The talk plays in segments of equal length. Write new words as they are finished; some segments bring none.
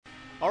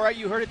All right,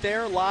 you heard it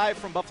there, live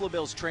from Buffalo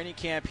Bills training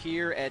camp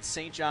here at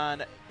St.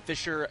 John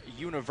Fisher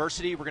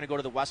University. We're going to go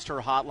to the Wester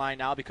hotline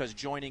now because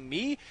joining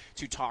me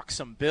to talk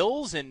some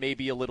Bills and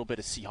maybe a little bit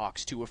of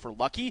Seahawks too if we're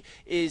lucky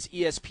is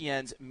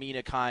ESPN's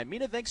Mina Kimes.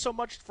 Mina, thanks so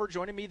much for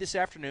joining me this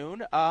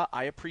afternoon.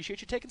 I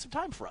appreciate you taking some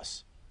time for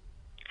us.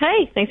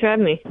 Hey, thanks for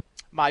having me.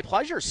 My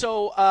pleasure.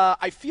 So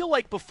I feel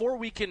like before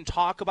we can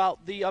talk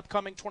about the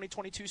upcoming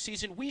 2022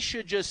 season, we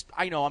should just,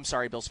 I'm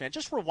sorry, Bills fan,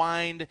 just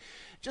rewind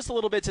just a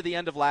little bit to the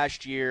end of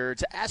last year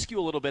to ask you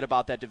a little bit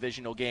about that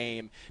divisional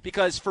game.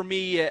 Because for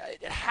me,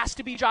 it has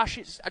to be Josh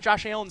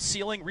Allen's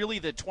ceiling, really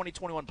the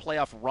 2021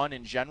 playoff run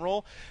in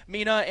general,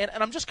 Mina. And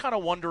I'm just kind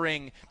of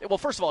wondering, well,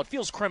 first of all, it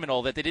feels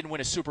criminal that they didn't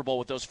win a Super Bowl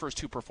with those first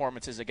two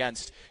performances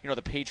against,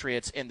 the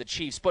Patriots and the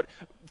Chiefs. But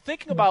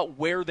thinking about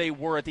where they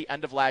were at the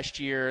end of last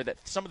year,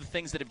 that some of the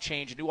things that have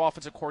changed, a new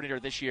offensive coordinator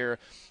this year.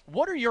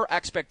 What are your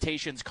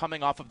expectations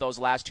coming off of those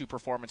last two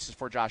performances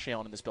for Josh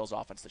Allen in this Bills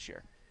offense this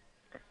year?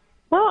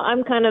 Well,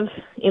 I'm kind of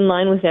in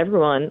line with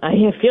everyone.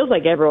 It feels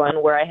like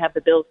everyone where I have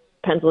the Bills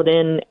penciled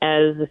in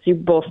as the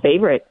Super Bowl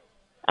favorite.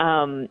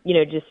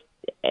 Just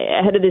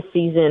ahead of this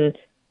season,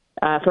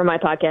 for my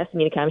podcast,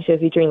 Mina Kimes Show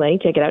featuring Lenny,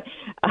 check it out.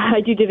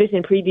 I do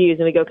division previews,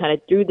 and we go kind of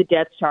through the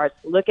depth charts,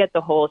 look at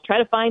the holes, try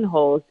to find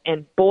holes,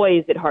 and boy,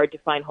 is it hard to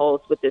find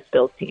holes with this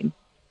Bills team.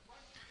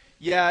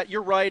 Yeah,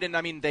 you're right, and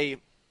I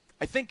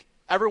think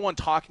everyone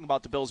talking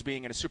about the Bills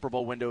being in a Super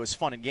Bowl window is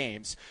fun and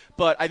games,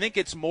 but I think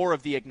it's more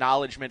of the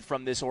acknowledgement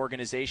from this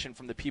organization,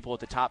 from the people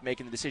at the top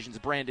making the decisions,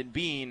 Brandon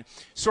Beane,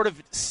 sort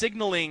of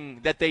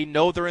signaling that they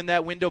know they're in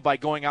that window by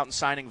going out and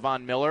signing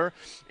Von Miller.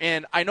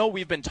 And I know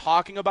we've been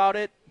talking about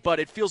it, but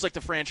it feels like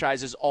the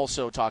franchise is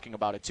also talking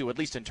about it too, at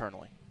least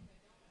internally.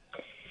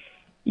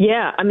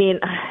 Yeah,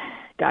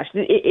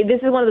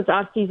 this is one of those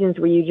off seasons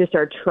where you just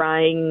are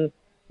trying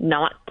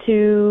not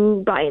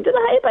to buy into the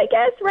hype, I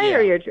guess,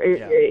 right?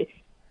 Yeah.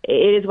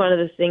 It is one of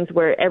those things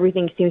where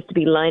everything seems to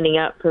be lining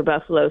up for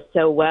Buffalo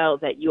so well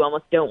that you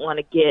almost don't want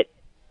to get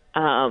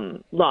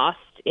lost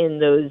in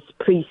those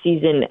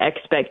preseason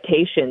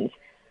expectations.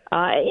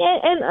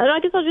 And I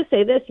guess I'll just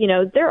say this,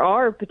 there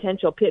are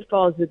potential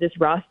pitfalls with this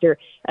roster,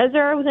 as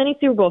there are with any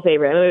Super Bowl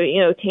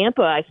favorite.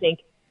 Tampa, I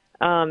think,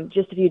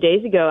 just a few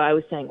days ago, I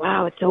was saying,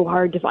 wow, it's so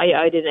hard to find.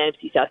 I did an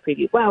NFC South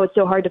preview. Wow, it's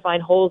so hard to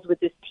find holes with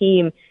this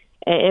team.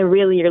 And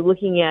really, you're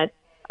looking at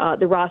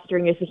the roster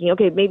and you're thinking,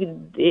 okay, maybe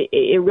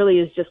it really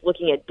is just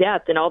looking at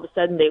depth. And all of a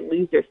sudden they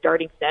lose their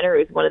starting center,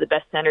 who's one of the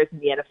best centers in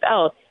the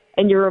NFL.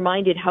 And you're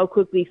reminded how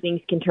quickly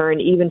things can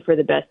turn, even for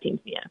the best teams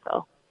in the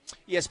NFL.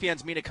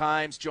 ESPN's Mina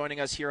Kimes joining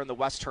us here on the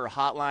Wester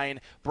hotline.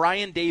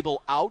 Brian Daboll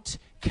out,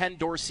 Ken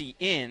Dorsey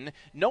in.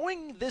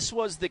 Knowing this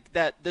was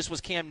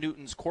Cam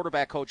Newton's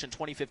quarterback coach in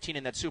 2015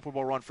 in that Super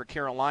Bowl run for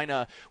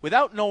Carolina,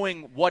 without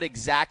knowing what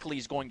exactly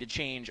is going to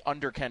change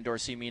under Ken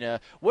Dorsey,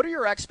 Mina, what are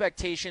your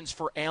expectations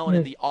for Allen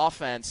in the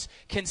offense,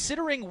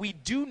 considering we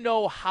do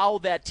know how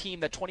that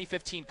team, that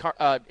 2015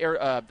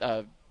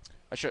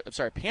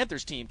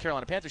 Panthers team,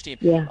 Carolina Panthers team.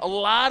 Yeah. A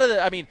lot of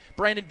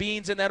Brandon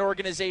Beane's in that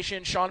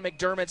organization. Sean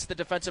McDermott's the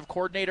defensive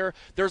coordinator.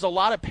 There's a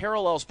lot of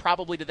parallels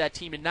probably to that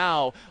team and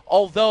now,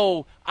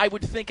 although I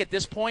would think at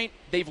this point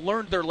they've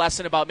learned their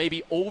lesson about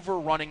maybe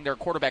overrunning their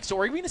quarterback. So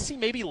are we going to see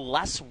maybe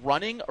less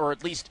running or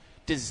at least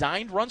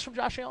designed runs from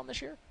Josh Allen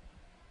this year?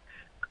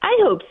 I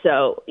hope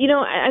so.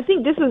 I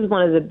think this was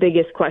one of the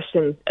biggest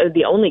questions,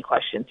 the only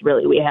questions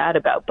really we had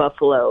about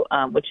Buffalo,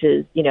 which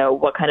is,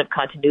 what kind of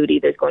continuity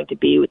there's going to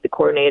be with the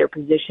coordinator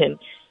position.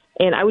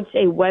 And I would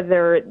say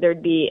whether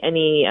there'd be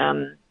any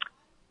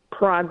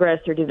progress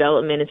or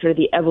development in sort of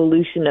the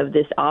evolution of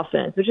this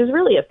offense, which is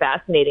really a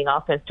fascinating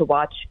offense to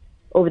watch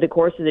over the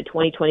course of the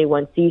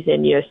 2021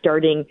 season,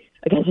 starting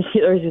against the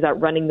Steelers without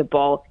running the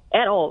ball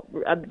at all,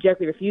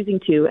 objectively refusing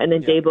to, and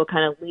then Daboll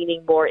kind of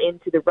leaning more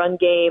into the run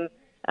game,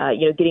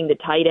 getting the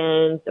tight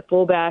ends, the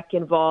fullback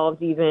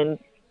involved, even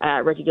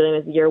Reggie Gilliam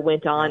as the year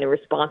went on in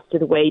response to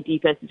the way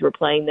defenses were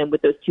playing them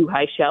with those two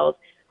high shells.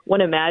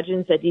 One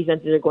imagines that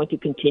defenses are going to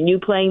continue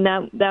playing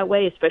that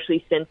way,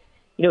 especially since,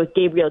 with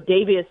Gabriel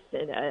Davis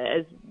and,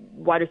 as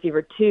wide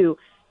receiver 2,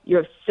 you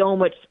have so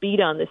much speed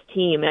on this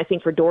team. And I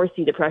think for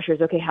Dorsey, the pressure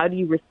is, okay, how do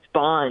you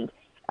respond?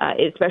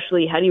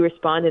 Especially how do you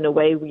respond in a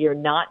way where you're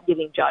not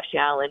giving Josh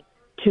Allen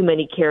too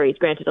many carries?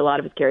 Granted, a lot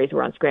of his carries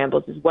were on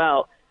scrambles as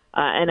well.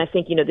 And I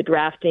think, the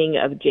drafting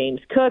of James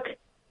Cook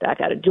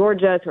back out of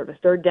Georgia, sort of a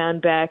third down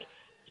back,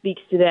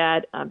 speaks to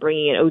that.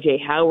 Bringing in O.J.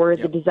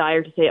 Howard, the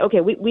desire to say,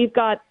 okay, we've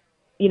got,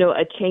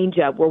 a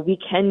change-up where we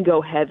can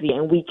go heavy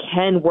and we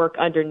can work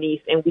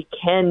underneath and we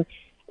can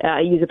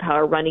use a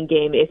power running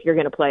game if you're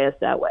going to play us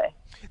that way.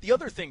 The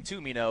other thing,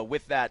 too, Mina,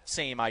 with that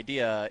same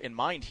idea in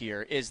mind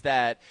here is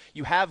that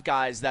you have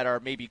guys that are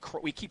maybe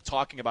we keep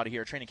talking about it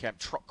here at training camp,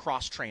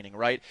 cross-training,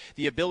 right?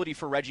 The ability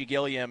for Reggie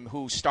Gilliam,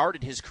 who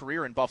started his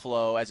career in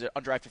Buffalo as an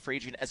undrafted free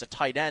agent as a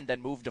tight end,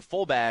 then moved to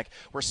fullback.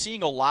 We're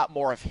seeing a lot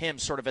more of him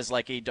sort of as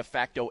like a de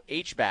facto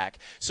H-back.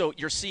 So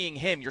you're seeing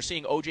him. You're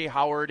seeing O.J.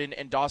 Howard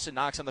and Dawson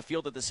Knox on the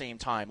field at the same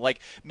time. Like,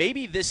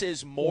 maybe this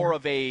is more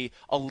of a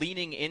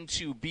leaning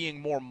into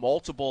being more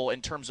multiple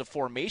in terms of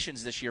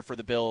formations this year for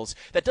the Bills.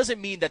 That doesn't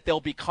doesn't mean that they'll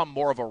become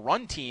more of a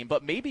run team,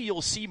 but maybe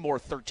you'll see more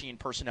 13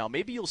 personnel.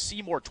 Maybe you'll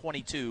see more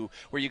 22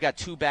 where you got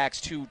two backs,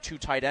 two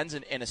tight ends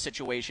in a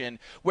situation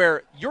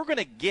where you're going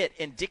to get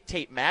and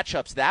dictate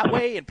matchups that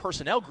way in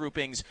personnel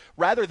groupings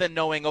rather than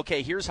knowing,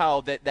 okay, here's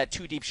how that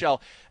two deep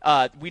shell.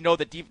 We know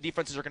that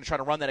defenses are going to try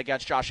to run that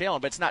against Josh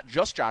Allen, but it's not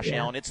just Josh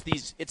Allen. It's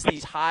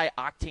these high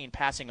octane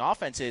passing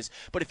offenses.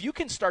 But if you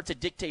can start to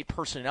dictate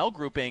personnel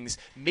groupings,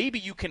 maybe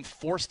you can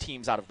force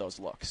teams out of those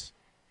looks.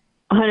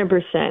 100%.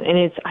 And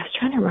I was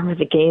trying to remember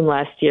the game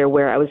last year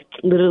where I was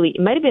literally,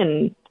 it might have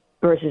been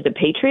versus the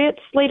Patriots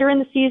later in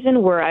the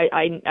season where I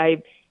on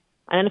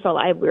NFL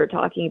Live, we were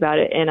talking about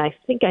it, and I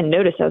think I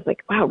noticed, I was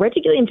like, wow,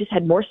 Reggie Gilliam just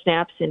had more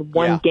snaps in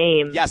one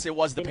game. Yes, it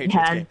was the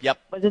Patriots game. Yep.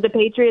 Was it the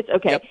Patriots?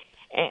 Okay. Yep.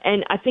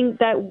 And I think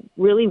that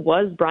really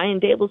was Brian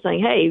Daboll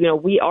saying, hey,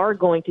 we are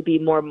going to be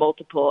more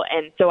multiple.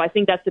 And so I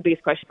think that's the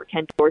biggest question for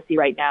Ken Dorsey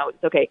right now.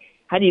 It's, okay,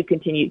 how do you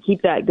continue to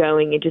keep that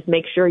going and just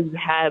make sure you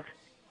have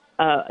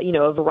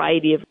a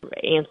variety of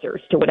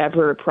answers to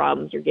whatever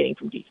problems you're getting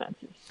from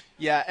defenses.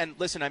 Yeah, and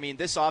listen, I mean,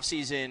 this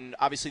offseason,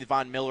 obviously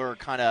Von Miller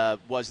kind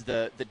of was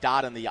the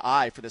dot on the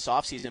I for this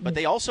offseason, but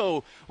they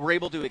also were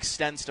able to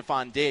extend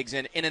Stephon Diggs.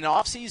 And in an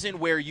offseason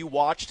where you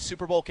watched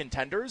Super Bowl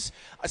contenders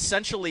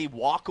essentially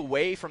walk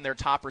away from their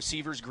top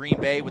receivers, Green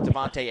Bay with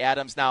Devontae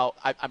Adams. Now,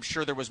 I'm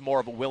sure there was more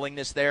of a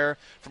willingness there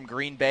from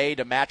Green Bay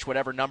to match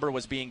whatever number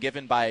was being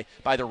given by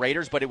the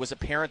Raiders, but it was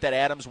apparent that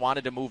Adams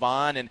wanted to move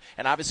on, and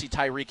obviously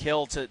Tyreek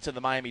Hill to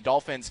the Miami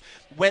Dolphins.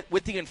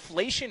 With the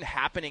inflation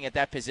happening at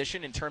that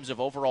position in terms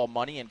of overall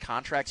money and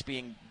contracts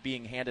being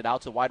handed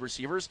out to the wide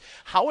receivers,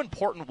 how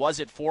important was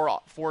it for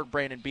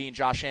Brandon Beane,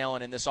 Josh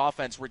Allen in this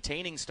offense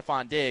retaining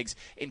Stephon Diggs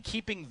and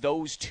keeping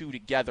those two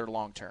together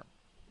long term?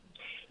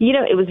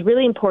 It was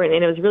really important,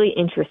 and it was really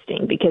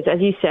interesting because, as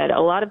you said,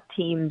 a lot of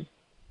teams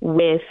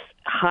with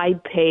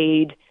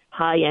high-paid,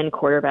 high-end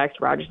quarterbacks,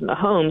 Rodgers and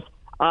Mahomes,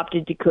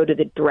 opted to go to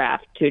the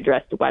draft to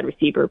address the wide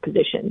receiver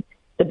position.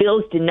 The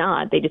Bills did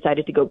not. They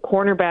decided to go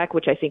cornerback,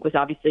 which I think was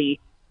obviously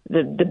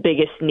the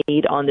biggest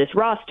need on this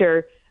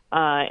roster,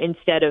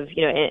 instead of,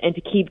 and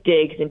to keep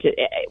Diggs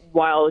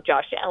while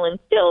Josh Allen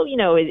still,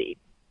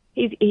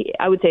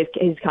 I would say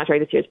his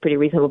contract this year is pretty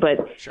reasonable, but,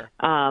 sure.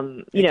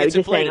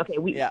 Just saying, okay,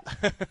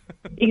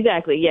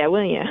 exactly. Yeah.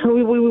 Well, yeah,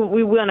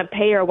 we want to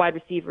pay our wide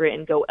receiver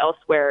and go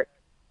elsewhere,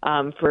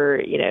 for,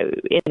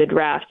 in the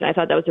draft. And I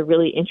thought that was a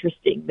really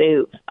interesting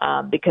move,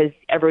 because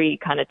every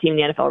kind of team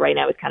in the NFL right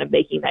now is kind of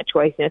making that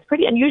choice. And it's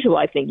pretty unusual,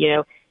 I think.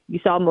 You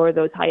saw more of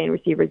those high-end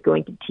receivers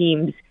going to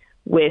teams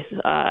with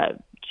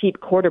cheap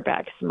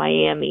quarterbacks,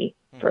 Miami,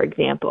 for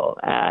example,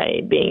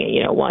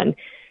 being, one.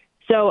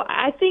 So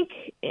I think,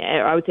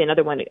 I would say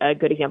another one, a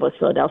good example is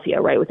Philadelphia,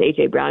 right, with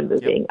A.J. Brown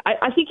moving. Yep.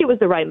 I think it was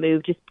the right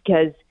move just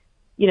because,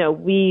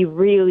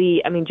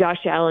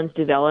 Josh Allen's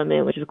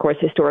development, which is, of course,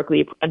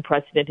 historically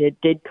unprecedented,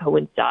 did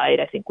coincide,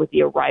 I think, with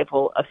the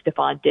arrival of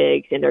Stephon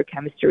Diggs, and their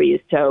chemistry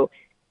is so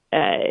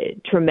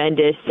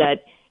tremendous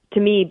that, to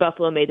me,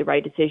 Buffalo made the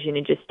right decision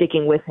in just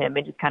sticking with him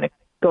and just kind of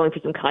going for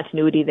some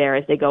continuity there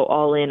as they go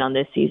all in on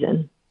this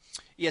season.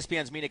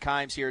 ESPN's Mina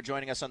Kimes here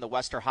joining us on the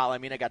Western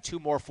Hotline. Mina, I got two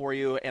more for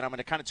you, and I'm going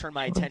to kind of turn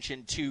my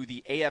attention to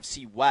the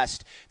AFC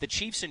West. The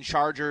Chiefs and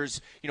Chargers,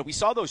 we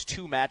saw those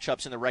two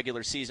matchups in the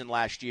regular season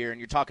last year, and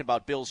you're talking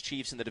about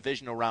Bills-Chiefs in the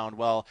divisional round.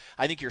 Well,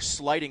 I think you're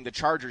slighting the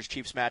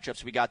Chargers-Chiefs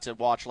matchups we got to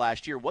watch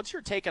last year. What's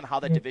your take on how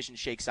that division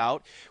shakes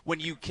out when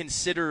you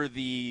consider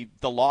the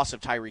loss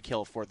of Tyreek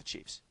Hill for the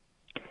Chiefs?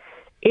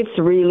 It's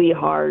really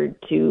hard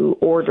to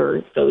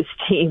order those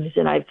teams,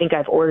 and I think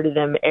I've ordered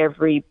them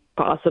every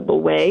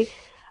possible way.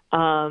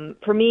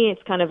 For me,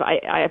 it's kind of,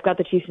 I've got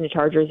the Chiefs and the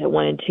Chargers at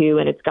 1 and 2,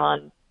 and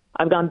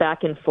I've gone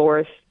back and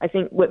forth. I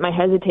think what my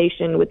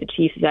hesitation with the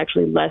Chiefs is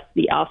actually less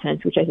the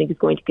offense, which I think is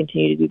going to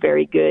continue to be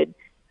very good,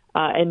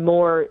 and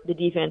more the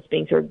defense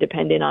being sort of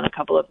dependent on a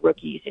couple of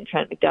rookies in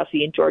Trent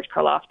McDuffie and George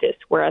Karlaftis,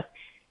 whereas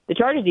the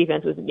Chargers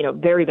defense was,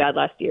 very bad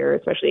last year,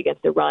 especially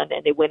against the run,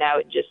 and they went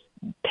out and just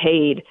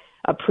paid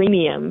a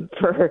premium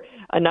for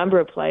a number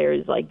of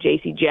players like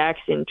J.C.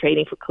 Jackson,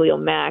 trading for Khalil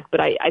Mack. But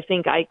I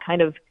think I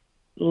kind of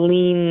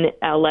lean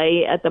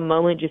L.A. at the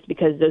moment just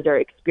because those are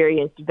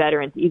experienced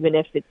veterans, even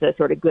if it's a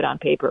sort of good on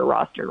paper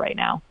roster right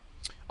now.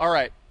 All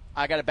right.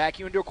 I got to back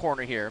you into a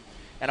corner here,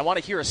 and I want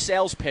to hear a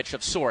sales pitch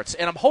of sorts.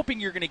 And I'm hoping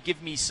you're going to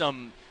give me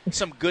some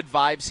good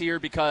vibes here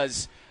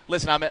because –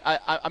 listen,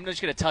 I'm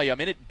just going to tell you,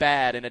 I'm in it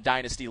bad in a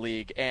dynasty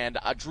league, and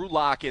Drew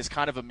Lock is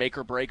kind of a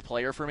make-or-break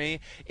player for me.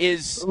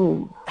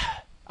 Ooh.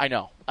 I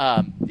know.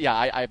 I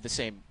have the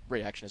same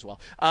reaction as well.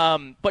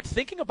 But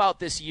thinking about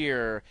this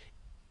year,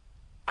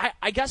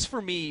 I guess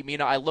for me,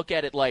 I look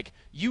at it like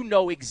you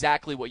know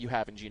exactly what you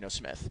have in Geno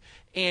Smith.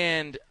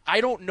 And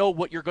I don't know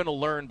what you're going to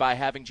learn by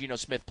having Geno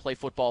Smith play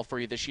football for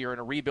you this year in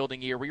a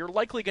rebuilding year where you're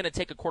likely going to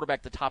take a quarterback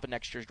at the top of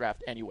next year's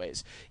draft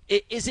anyways.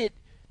 Is it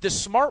the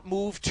smart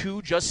move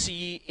to just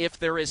see if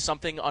there is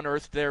something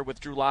unearthed there with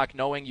Drew Lock,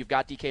 knowing you've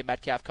got DK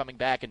Metcalf coming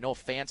back and no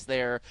Fance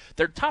there?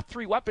 Their top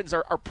three weapons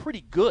are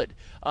pretty good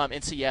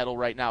in Seattle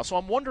right now. So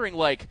I'm wondering,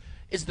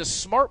 is the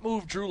smart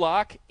move Drew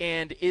Lock,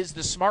 and is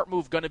the smart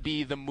move going to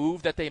be the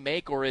move that they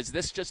make, or is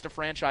this just a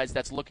franchise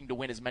that's looking to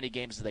win as many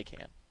games as they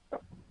can?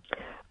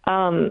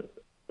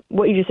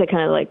 What you just said,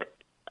 kind of like,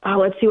 oh,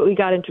 let's see what we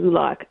got in Drew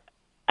Lock.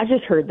 I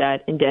just heard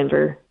that in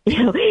Denver. This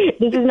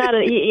is not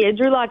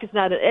Drew Lock is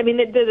not I mean,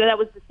 that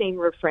was the same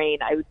refrain,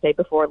 I would say,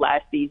 before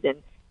last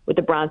season with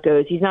the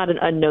Broncos. He's not an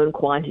unknown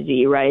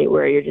quantity, right,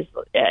 where you're just,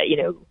 I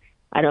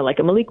don't know, like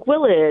a Malik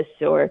Willis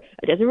or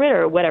a Desmond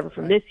Ridder or whatever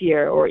from this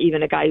year, or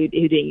even a guy who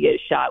didn't get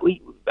a shot.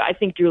 I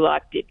think Drew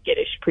Lock did get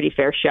a pretty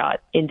fair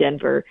shot in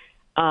Denver.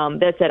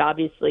 That said,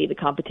 obviously the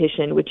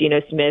competition with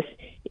Geno Smith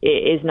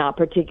is not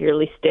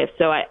particularly stiff.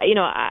 So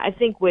I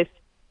think with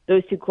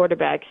those two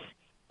quarterbacks,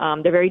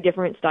 they're very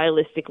different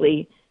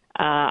stylistically.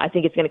 I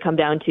think it's going to come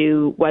down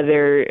to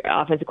whether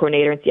offensive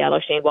coordinator in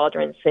Seattle, Shane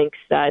Waldron, thinks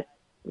that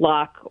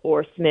Lock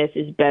or Smith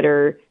is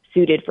better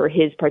suited for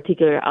his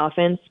particular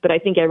offense. But I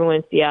think everyone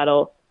in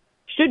Seattle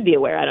should be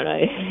aware, I don't know,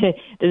 that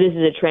this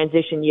is a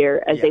transition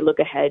year as they look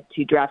ahead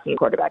to drafting a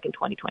quarterback in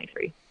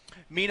 2023.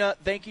 Mina,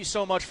 thank you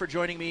so much for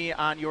joining me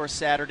on your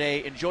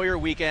Saturday. Enjoy your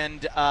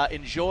weekend.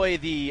 Enjoy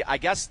the, I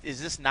guess,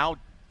 is this now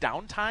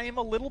downtime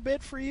a little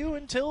bit for you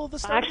until the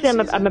start of the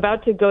season? I'm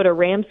about to go to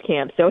Rams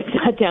camp, so it's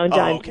not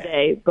downtime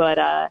today. But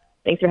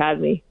thanks for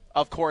having me.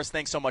 Of course.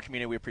 Thanks so much,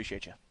 Mina. We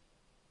appreciate you.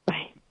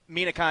 Bye.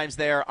 Mina Kimes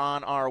there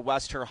on our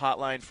Wester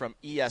hotline from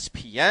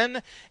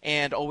ESPN,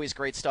 and always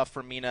great stuff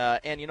from Mina.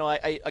 And,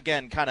 I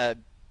again, kind of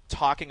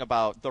talking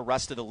about the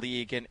rest of the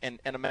league and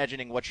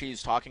imagining what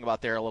she's talking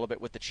about there a little bit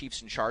with the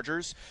Chiefs and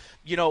Chargers.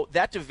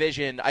 That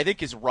division, I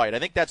think, is right. I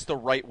think that's the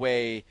right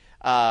way.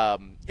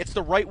 It's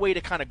the right way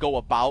to kind of go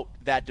about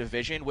that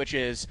division, which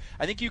is,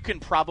 I think you can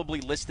probably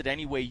list it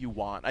any way you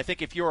want. I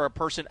think if you're a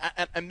person,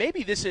 and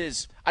maybe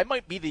I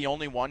might be the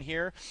only one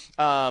here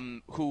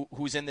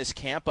who's in this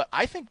camp, but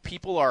I think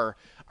people are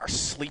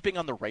sleeping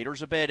on the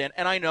Raiders a bit.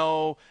 And I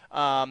know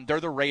they're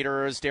the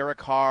Raiders, Derek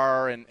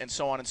Carr, and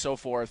so on and so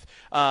forth.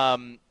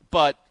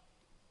 But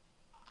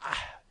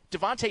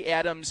Devontae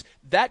Adams,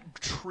 that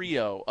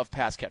trio of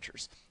pass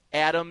catchers,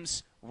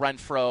 Adams,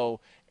 Renfro,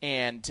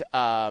 and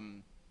I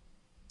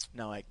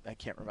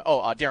can't remember.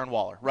 Darren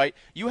Waller, right?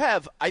 You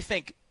have, I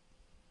think,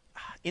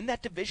 in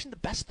that division, the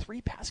best three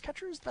pass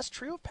catchers, the best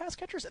trio of pass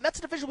catchers, and that's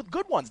a division with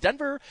good ones.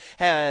 Denver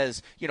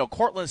has,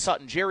 Cortland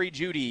Sutton, Jerry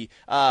Jeudy,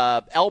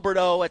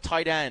 Alberto at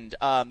tight end.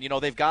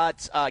 They've got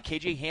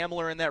KJ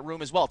Hamler in that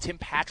room as well, Tim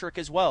Patrick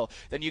as well.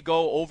 Then you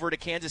go over to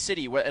Kansas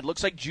City, where it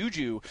looks like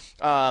Juju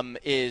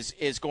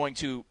is going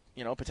to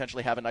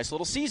potentially have a nice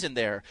little season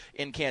there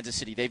in Kansas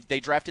City. They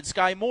drafted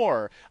Sky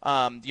Moore.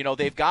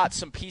 They've got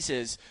some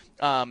pieces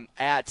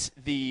at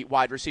the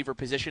wide receiver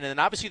position, and then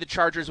obviously the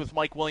Chargers with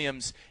Mike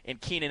Williams and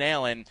Keenan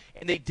Allen.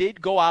 And they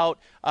did go out.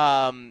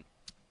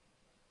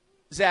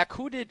 Zach,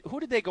 who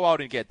did they go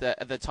out and get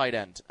the tight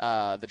end?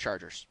 The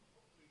Chargers.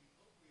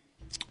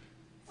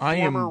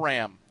 Former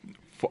Ram.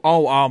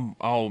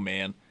 Oh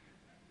man.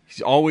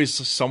 He's always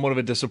somewhat of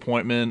a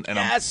disappointment, and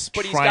yes,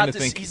 but he's got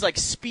this. He's like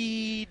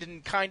speed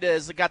and kind of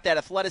has got that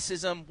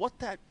athleticism. I'm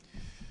going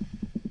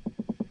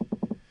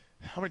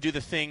to do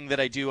the thing that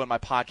I do on my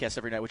podcast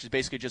every night, which is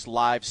basically just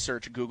live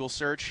search, Google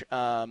search.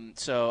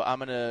 So I'm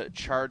going to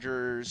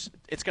Chargers.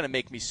 It's going to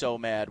make me so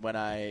mad when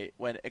I'm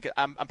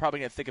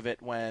probably going to think of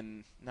it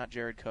when not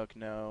Jared Cook.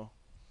 No,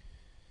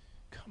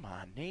 come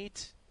on,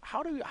 Nate.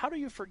 How do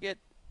you forget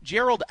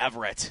Gerald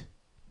Everett?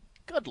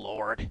 Good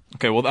Lord.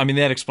 Okay, well, I mean,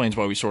 that explains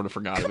why we sort of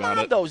forgot about it. Come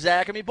on, though,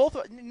 Zach. I mean,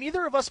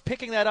 neither of us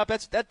picking that up,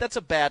 that's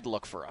a bad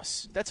look for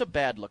us. That's a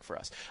bad look for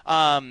us.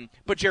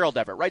 But Gerald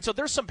Everett, right? So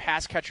there's some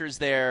pass catchers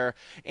there,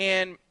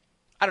 and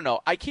I don't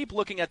know. I keep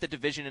looking at the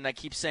division, and I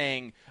keep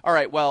saying, all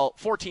right, well,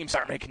 4 teams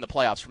aren't making the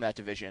playoffs from that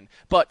division,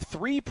 but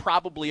 3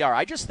 probably are.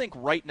 I just think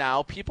right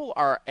now people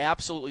are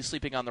absolutely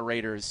sleeping on the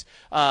Raiders.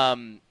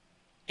 And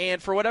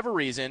for whatever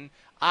reason,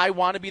 I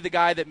want to be the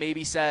guy that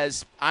maybe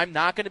says I'm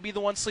not going to be the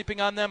one sleeping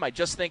on them. I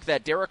just think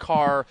that Derek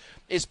Carr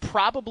is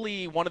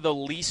probably one of the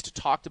least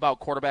talked about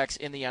quarterbacks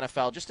in the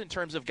NFL, just in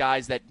terms of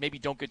guys that maybe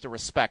don't get the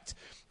respect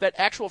that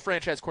actual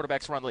franchise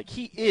quarterbacks around the league.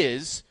 He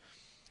is,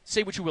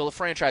 say what you will, a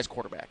franchise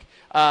quarterback.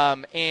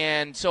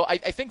 And so I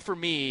think for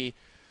me,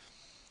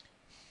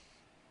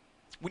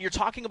 when you're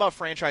talking about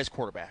franchise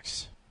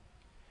quarterbacks,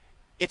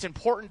 it's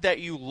important that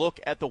you look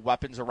at the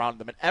weapons around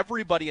them. And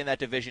everybody in that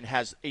division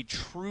has a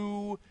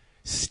true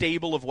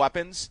stable of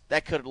weapons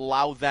that could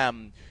allow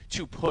them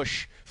to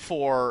push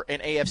for an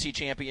AFC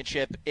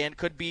championship and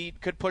could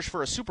push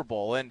for a Super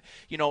Bowl. And,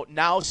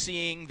 now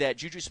seeing that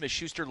Juju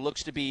Smith-Schuster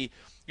looks to be,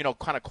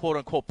 kind of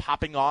quote-unquote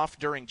popping off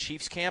during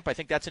Chiefs camp, I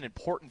think that's an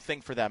important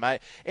thing for them.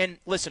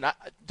 Listen,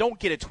 don't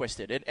get it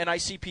twisted. And I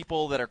see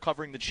people that are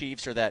covering the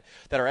Chiefs or that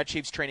are at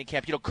Chiefs training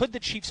camp. Could the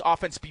Chiefs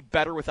offense be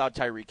better without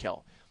Tyreek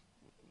Hill?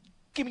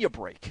 Give me a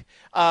break.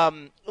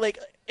 And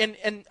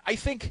I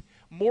think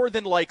more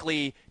than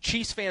likely,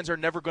 Chiefs fans are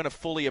never going to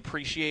fully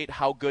appreciate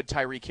how good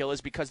Tyreek Hill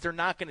is because they're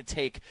not going to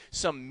take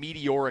some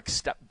meteoric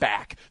step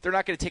back. They're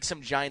not going to take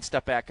some giant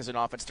step back as an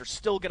offense. They're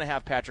still going to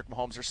have Patrick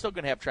Mahomes. They're still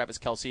going to have Travis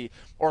Kelce.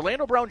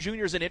 Orlando Brown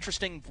Jr. is an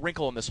interesting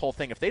wrinkle in this whole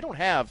thing. If they don't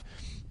have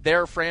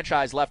their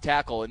franchise left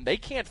tackle, and they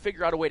can't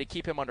figure out a way to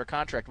keep him under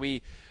contract.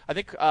 I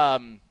think I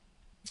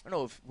don't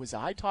know if was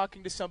I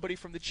talking to somebody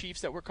from the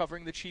Chiefs that were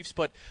covering the Chiefs,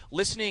 but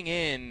listening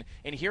in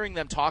and hearing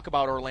them talk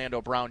about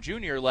Orlando Brown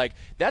Jr., like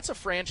that's a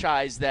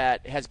franchise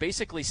that has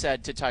basically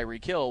said to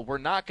Tyreek Hill, we're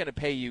not going to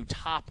pay you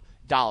top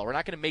dollar. We're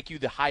not going to make you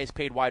the highest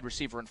paid wide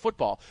receiver in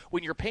football.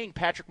 When you're paying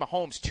Patrick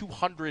Mahomes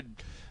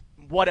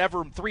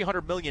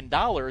 $300 million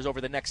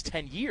over the next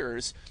 10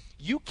 years,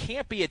 you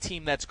can't be a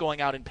team that's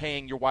going out and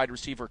paying your wide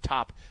receiver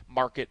top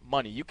market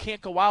money. You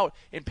can't go out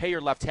and pay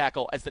your left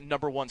tackle as the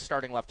number one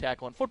starting left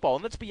tackle in football.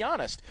 And let's be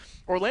honest,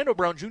 Orlando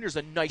Brown Jr. is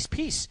a nice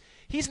piece.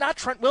 He's not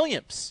Trent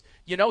Williams.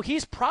 You know,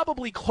 he's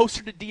probably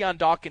closer to Deion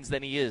Dawkins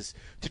than he is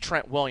to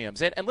Trent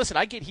Williams. And listen,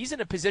 I get he's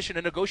in a position,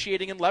 a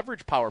negotiating and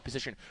leverage power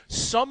position.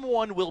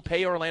 Someone will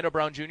pay Orlando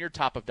Brown Jr.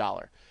 top of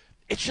dollar.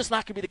 It's just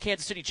not going to be the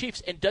Kansas City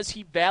Chiefs. And does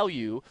he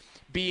value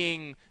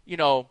being, you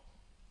know,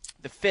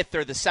 the fifth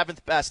or the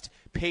seventh best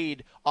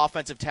paid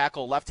offensive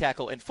tackle, left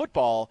tackle in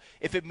football,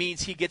 if it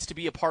means he gets to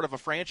be a part of a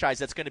franchise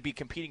that's going to be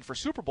competing for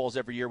Super Bowls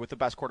every year with the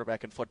best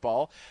quarterback in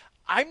football?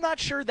 I'm not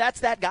sure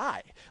that's that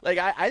guy. Like,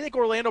 I think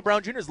Orlando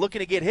Brown Jr. is looking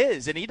to get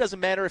his, and he doesn't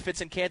matter if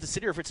it's in Kansas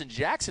City or if it's in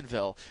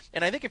Jacksonville.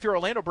 And I think if you're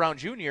Orlando Brown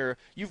Jr.,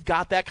 you've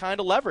got that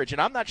kind of leverage.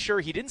 And I'm not sure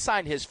he didn't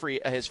sign his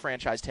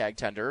franchise tag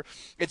tender.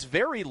 It's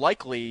very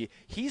likely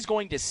he's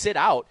going to sit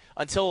out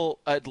until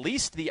at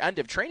least the end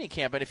of training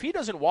camp. And if he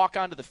doesn't walk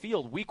onto the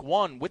field week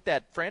one with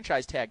that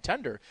franchise tag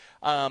tender,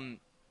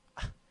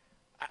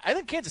 I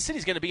think Kansas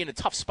City's going to be in a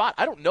tough spot.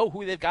 I don't know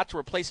who they've got to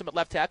replace him at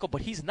left tackle,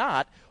 but he's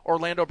not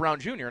Orlando Brown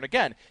Jr. And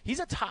again, he's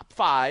a top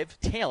 5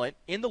 talent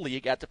in the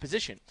league at the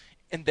position.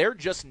 And they're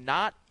just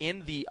not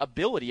in the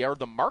ability or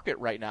the market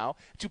right now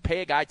to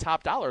pay a guy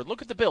top dollar.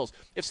 Look at the Bills.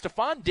 If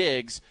Stephon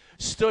Diggs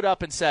stood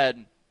up and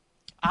said,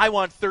 I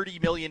want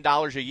 $30 million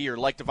a year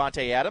like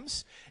Devontae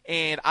Adams,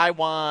 and I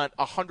want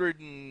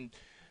 $30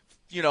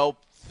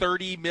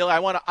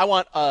 million. I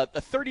want a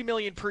 $30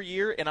 million per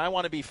year, and I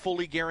want to be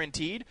fully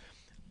guaranteed.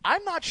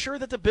 I'm not sure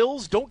that the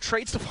Bills don't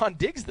trade Stephon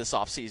Diggs this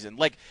offseason.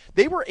 Like,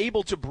 they were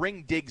able to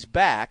bring Diggs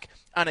back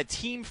on a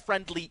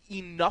team-friendly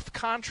enough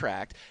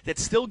contract that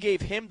still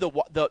gave him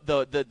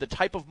the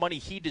type of money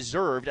he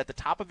deserved at the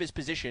top of his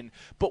position,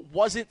 but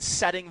wasn't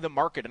setting the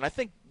market. And I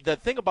think the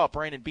thing about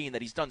Brandon Beane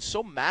that he's done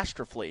so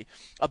masterfully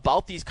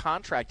about these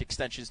contract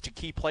extensions to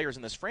key players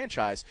in this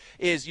franchise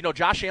is, you know,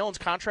 Josh Allen's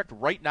contract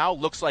right now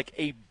looks like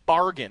a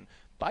bargain.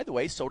 By the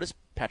way, so does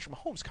Patrick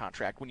Mahomes'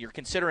 contract. When you're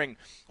considering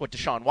what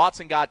Deshaun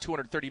Watson got,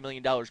 $230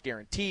 million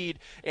guaranteed,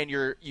 and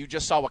you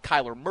just saw what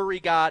Kyler Murray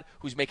got,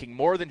 who's making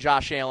more than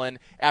Josh Allen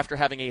after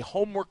having a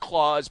homework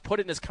clause put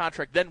in his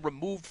contract, then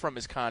removed from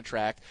his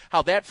contract.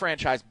 How that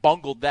franchise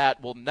bungled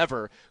that will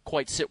never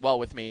quite sit well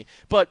with me.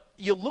 But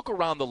you look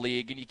around the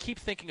league, and you keep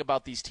thinking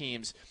about these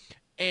teams,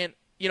 and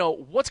you know,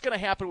 what's going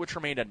to happen with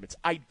Tremaine Edmunds?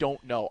 I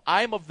don't know.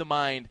 I'm of the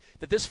mind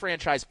that this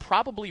franchise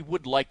probably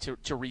would like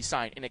to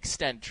re-sign and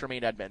extend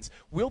Tremaine Edmunds.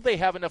 Will they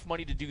have enough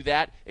money to do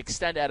that?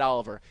 Extend Ed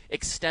Oliver.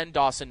 Extend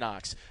Dawson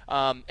Knox.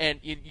 And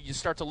you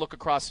start to look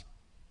across.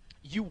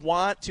 You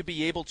want to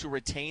be able to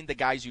retain the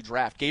guys you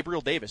draft.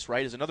 Gabriel Davis,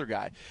 right, is another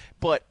guy.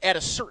 But at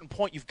a certain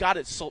point, you've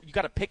got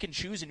to pick and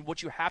choose, and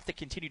what you have to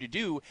continue to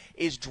do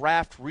is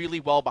draft really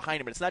well behind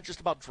him. And it's not just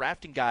about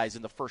drafting guys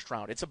in the first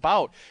round. It's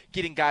about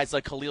getting guys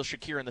like Khalil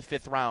Shakir in the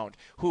 5th round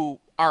who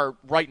are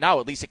right now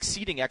at least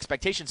exceeding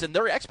expectations. And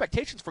their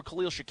expectations for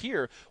Khalil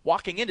Shakir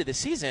walking into the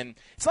season,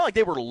 it's not like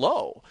they were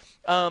low.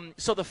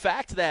 So the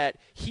fact that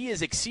he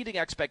is exceeding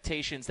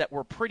expectations that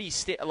were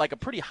like a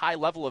pretty high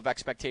level of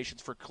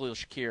expectations for Khalil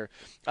Shakir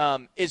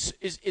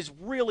is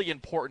really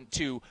important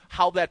to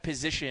how that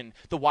position,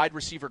 the wide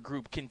receiver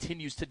group,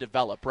 continues to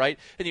develop, right?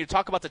 And you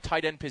talk about the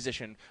tight end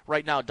position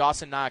right now,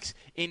 Dawson Knox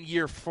in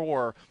year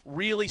 4,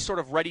 really sort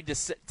of ready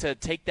to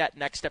take that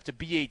next step to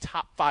be a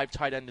top 5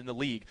 tight end in the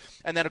league.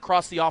 And then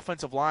across the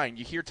offensive line,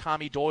 you hear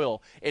Tommy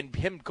Doyle and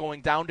him going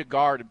down to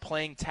guard and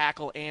playing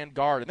tackle and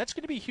guard, and that's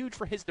going to be huge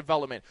for his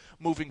development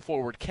moving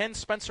forward. Can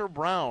Spencer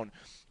Brown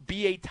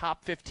be a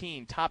top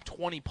 15, top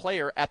 20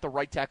 player at the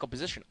right tackle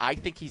position? I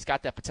think he's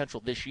got that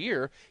potential this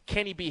year.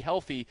 Can he be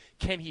healthy?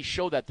 Can he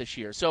show that this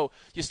year? So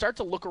you start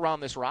to look around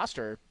this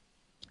roster,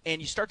 and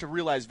you start to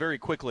realize very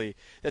quickly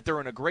that they're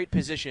in a great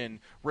position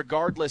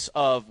regardless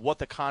of what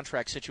the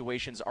contract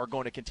situations are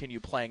going to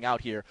continue playing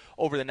out here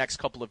over the next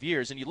couple of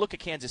years. And you look at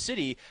Kansas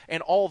City,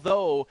 and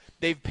although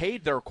they've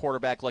paid their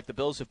quarterback like the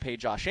Bills have paid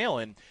Josh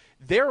Allen,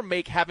 they're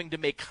having to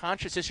make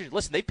conscious decisions.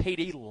 Listen, they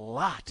paid a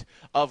lot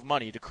of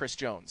money to Chris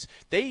Jones.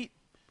 They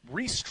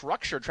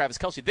restructured Travis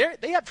Kelce.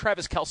 They have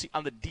Travis Kelce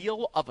on the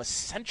deal of a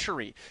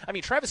century. I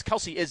mean, Travis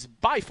Kelce is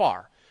by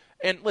far –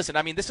 and listen,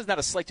 I mean, this is not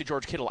a slight to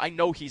George Kittle. I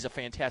know he's a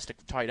fantastic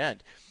tight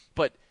end.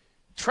 But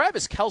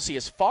Travis Kelce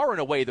is far and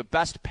away the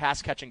best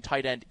pass-catching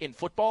tight end in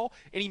football,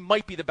 and he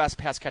might be the best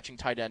pass-catching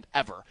tight end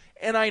ever.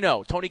 And I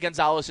know Tony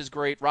Gonzalez is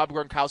great. Rob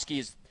Gronkowski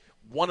is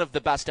one of the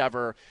best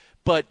ever.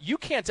 But you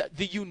can't –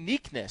 the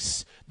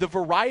uniqueness, the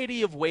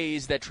variety of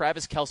ways that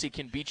Travis Kelce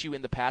can beat you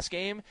in the pass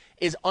game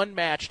is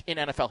unmatched in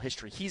NFL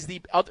history. He's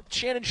the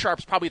Shannon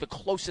Sharp's probably the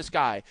closest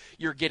guy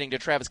you're getting to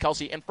Travis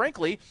Kelce. And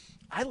frankly,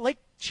 I like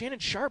Shannon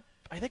Sharp,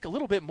 I think, a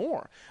little bit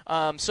more.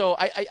 So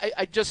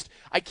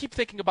I keep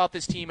thinking about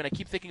this team, and I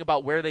keep thinking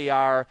about where they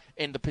are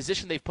and the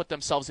position they've put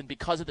themselves in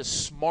because of the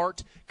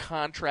smart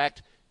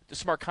contracts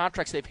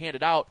they've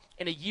handed out.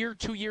 In a year,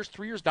 2 years,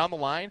 3 years down the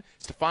line,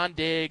 Stephon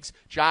Diggs,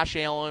 Josh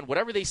Allen,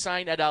 whatever they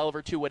sign Ed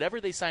Oliver to,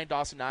 whatever they sign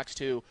Dawson Knox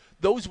to,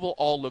 those will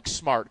all look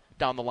smart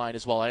down the line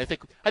as well. And I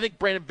think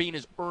Brandon Beane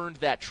has earned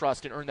that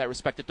trust and earned that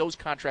respect that those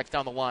contracts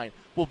down the line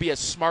will be as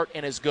smart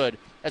and as good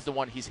as the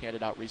one he's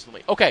handed out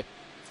recently. Okay,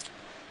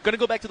 going to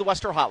go back to the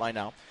Western Hotline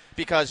now,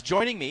 because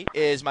joining me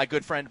is my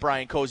good friend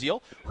Brian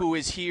Koziel, who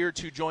is here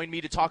to join me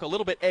to talk a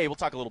little bit. We'll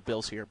talk a little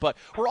Bills here, but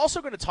we're also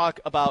going to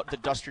talk about the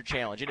Duster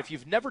Challenge. And if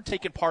you've never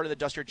taken part of the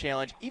Duster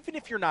Challenge, even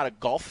if you're not a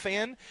golf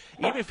fan,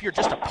 even if you're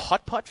just a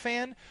putt-putt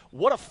fan,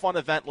 what a fun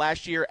event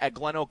last year at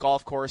Glen Oak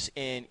Golf Course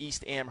in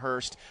East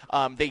Amherst.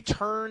 They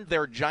turned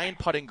their giant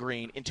putting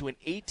green into an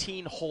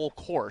 18-hole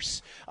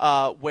course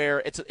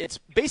where it's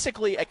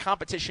basically a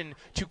competition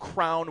to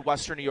crown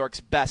Western New York's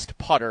best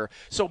putter.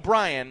 So,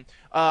 Brian,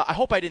 I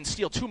hope I didn't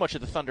steal too much of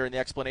the thunder in the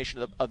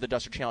explanation of the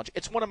Duster Challenge.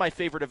 It's one of my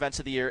favorite events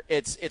of the year.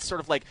 It's sort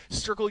of like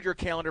circle your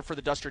calendar for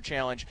the Duster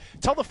Challenge.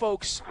 Tell the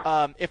folks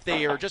if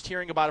they are just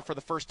hearing about it for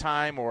the first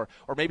time, or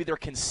maybe they're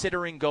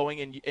considering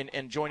going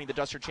and joining the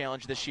Duster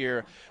Challenge this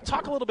year.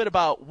 Talk a little bit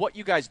about what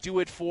you guys do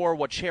it for,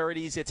 what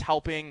charities it's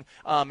helping,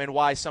 and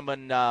why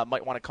someone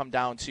might want to come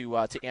down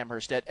to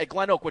Amherst at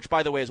Glen Oak, which,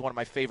 by the way, is one of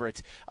my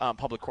favorite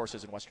public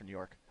courses in Western New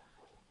York.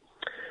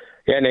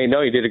 Yeah, Nate,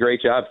 no, you did a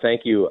great job.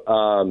 Thank you.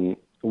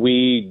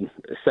 We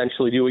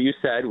essentially do what you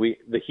said.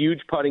 The huge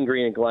putting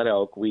green in Glen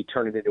Oak, we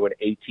turn it into an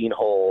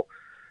 18-hole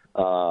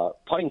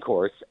putting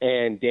course.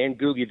 And Dan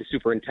Googie, the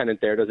superintendent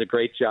there, does a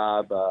great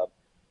job.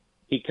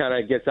 He kind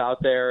of gets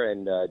out there,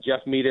 and Jeff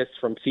Meadis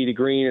from Sea to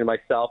Green and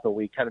myself, and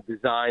we kind of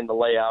design the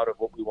layout of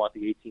what we want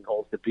the 18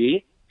 holes to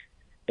be.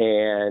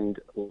 And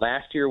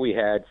last year we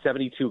had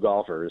 72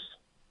 golfers,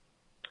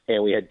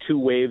 and we had 2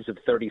 waves of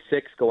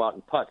 36 go out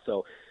and putt.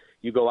 So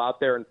you go out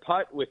there and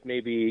putt with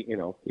maybe,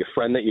 your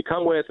friend that you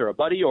come with or a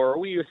buddy, or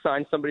we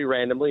assign somebody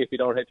randomly if you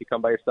don't have to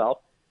come by yourself.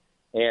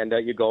 And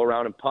you go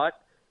around and putt,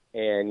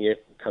 and you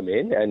come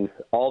in, and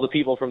all the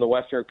people from the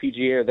Western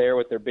PGA are there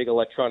with their big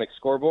electronic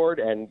scoreboard,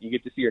 and you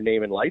get to see your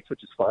name in lights,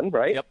 which is fun,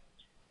 right? Yep.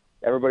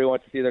 Everybody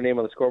wants to see their name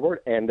on the scoreboard,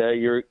 and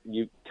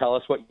you tell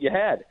us what you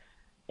had.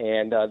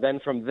 And then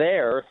from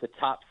there, the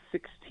top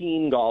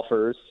 16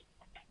 golfers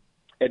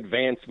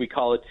advance, we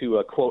call it,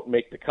 to, quote,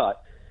 make the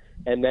cut.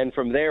 And then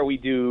from there, we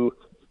do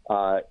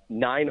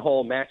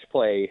 9-hole match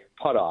play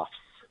putt-offs,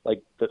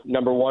 like the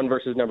number 1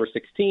 versus number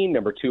 16,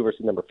 number 2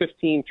 versus number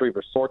 15, 3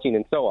 versus 14,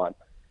 and so on.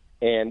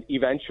 And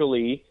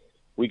eventually,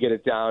 we get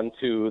it down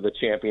to the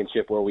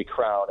championship where we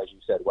crown, as you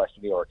said,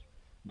 Western New York's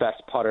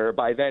best putter.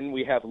 By then,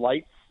 we have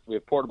lights. We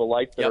have portable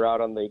lights that are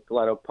out on the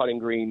Glen Oak putting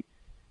green.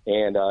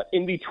 And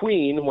in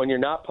between, when you're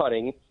not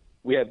putting,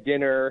 we have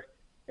dinner,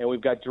 and we've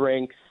got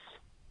drinks,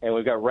 and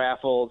we've got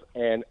raffles,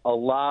 and a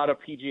lot of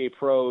PGA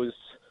pros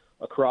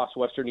across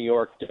Western New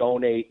York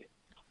donate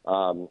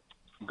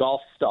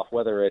golf stuff,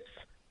 whether it's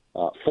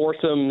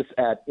foursomes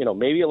at,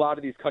 maybe a lot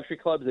of these country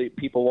clubs that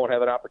people won't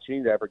have an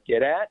opportunity to ever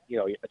get at,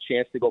 a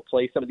chance to go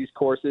play some of these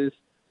courses,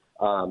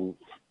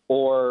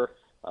 or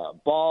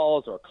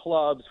balls or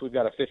clubs. We've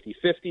got a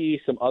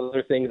 50-50, some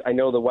other things. I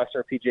know the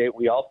Western PGA,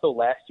 we also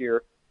last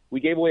year, we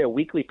gave away a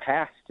weekly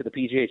pass to the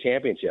PGA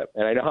Championship.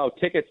 And I know how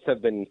tickets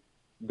have been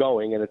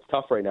going, and it's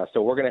tough right now.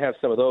 So we're going to have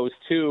some of those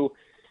too.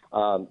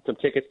 Some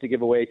tickets to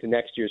give away to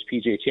next year's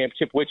PGA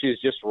Championship, which is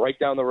just right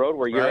down the road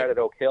where you're at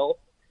Oak Hill.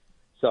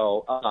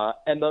 So,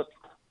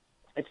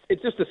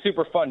 it's just a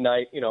super fun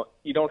night.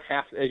 You don't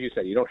have to, as you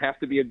said, you don't have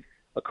to be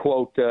a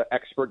quote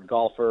expert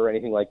golfer or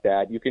anything like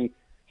that. You can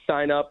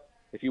sign up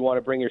if you want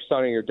to bring your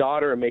son or your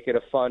daughter and make it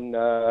a fun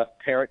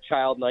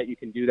parent-child night. You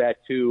can do that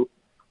too.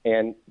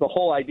 And the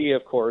whole idea,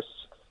 of course,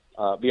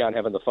 beyond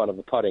having the fun of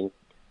the putting,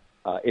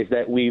 is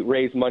that we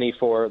raise money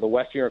for the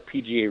Western New York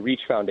PGA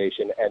Reach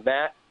Foundation, and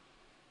that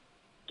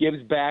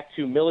gives back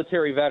to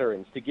military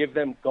veterans, to give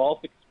them golf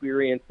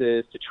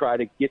experiences, to try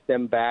to get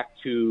them back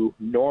to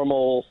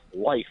normal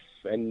life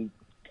and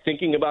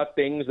thinking about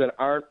things that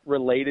aren't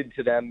related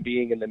to them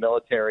being in the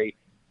military.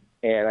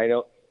 And I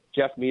know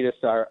Jeff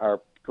Meadis,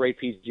 our great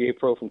PGA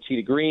pro from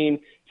Cheetah Green,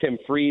 Tim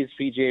Freeze,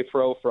 PGA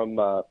pro from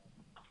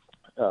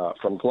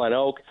Glen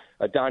Oak,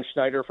 Don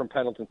Schneider from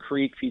Pendleton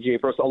Creek,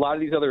 PGA pro. So a lot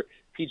of these other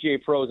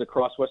PGA pros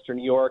across Western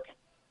New York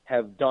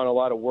have done a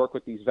lot of work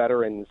with these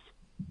veterans.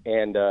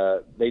 And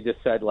they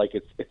just said,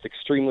 it's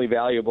extremely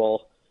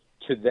valuable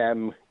to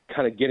them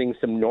kind of getting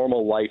some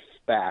normal life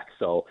back.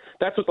 So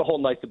that's what the whole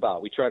night's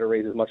about. We try to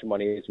raise as much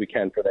money as we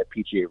can for that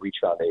PGA Reach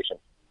Foundation.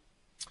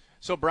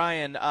 So,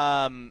 Brian,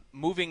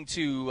 moving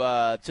to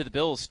the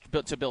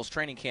Bills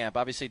training camp,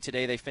 obviously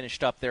today they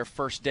finished up their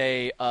first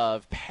day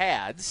of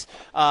pads.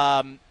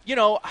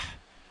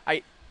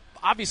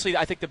 obviously,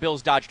 I think the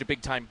Bills dodged a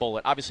big-time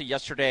bullet. Obviously,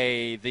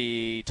 yesterday,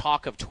 the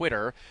talk of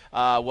Twitter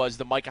was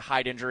the Micah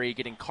Hyde injury,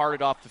 getting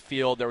carted off the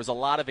field. There was a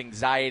lot of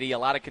anxiety, a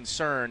lot of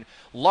concern.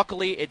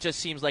 Luckily, it just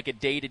seems like a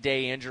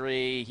day-to-day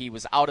injury. He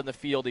was out in the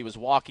field. He was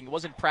walking. He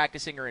wasn't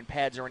practicing or in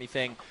pads or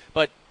anything.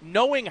 But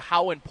knowing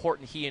how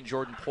important he and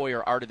Jordan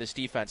Poyer are to this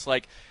defense,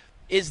 like,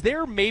 is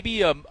there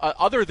maybe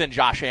other than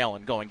Josh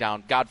Allen going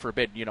down, God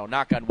forbid,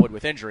 knock on wood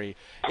with injury,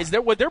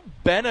 would there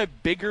been a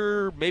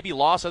bigger maybe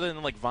loss other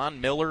than like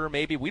Von Miller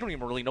maybe? We don't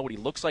even really know what he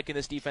looks like in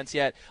this defense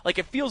yet. Like,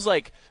 it feels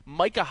like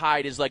Micah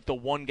Hyde is like the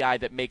one guy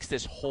that makes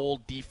this whole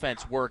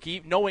defense work,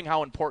 knowing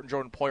how important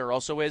Jordan Poyer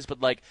also is,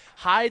 but like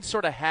Hyde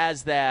sort of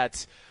has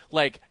that,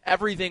 like,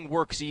 everything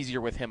works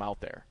easier with him out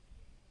there.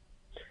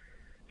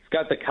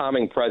 Got the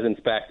calming presence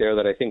back there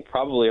that I think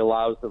probably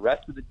allows the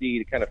rest of the D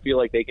to kind of feel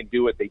like they can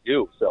do what they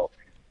do. So,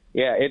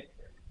 yeah,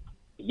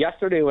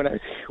 yesterday when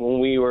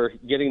we were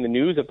getting the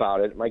news about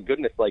it, my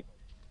goodness, like,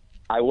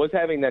 I was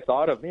having that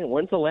thought of, man,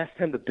 when's the last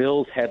time the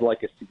Bills had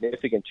like a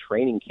significant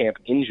training camp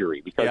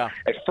injury? Because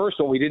at first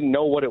when we didn't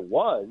know what it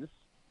was,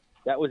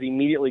 that was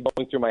immediately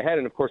going through my head.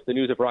 And of course the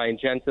news of Ryan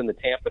Jensen, the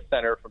Tampa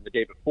center from the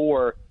day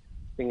before,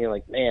 thinking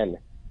like, man,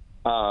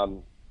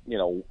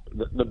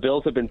 the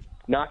Bills have been,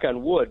 knock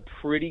on wood,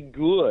 pretty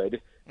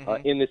good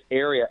in this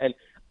area. And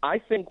I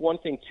think one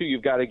thing, too,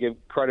 you've got to give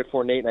credit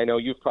for, Nate, and I know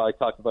you've probably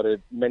talked about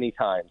it many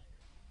times.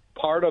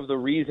 Part of the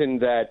reason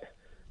that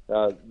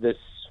this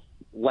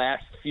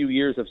last few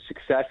years of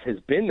success has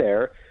been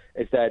there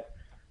is that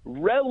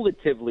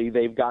relatively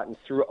they've gotten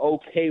through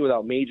okay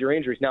without major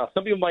injuries. Now,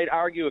 some people might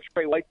argue if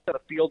Trey White's on the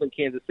field in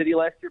Kansas City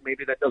last year,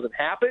 maybe that doesn't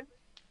happen.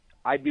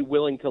 I'd be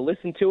willing to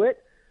listen to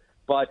it.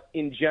 But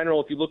in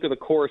general, if you look at the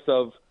course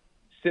of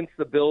since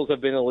the Bills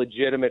have been a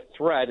legitimate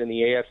threat in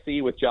the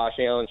AFC with Josh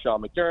Allen,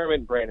 Sean McDermott,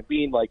 and Brandon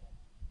Beane, like,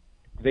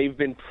 they've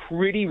been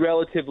pretty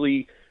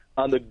relatively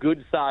on the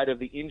good side of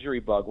the injury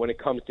bug when it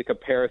comes to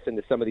comparison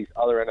to some of these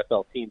other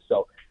NFL teams.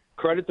 So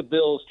credit the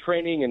Bills'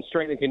 training and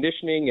strength and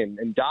conditioning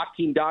and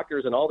team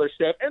doctors and all their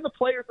staff, and the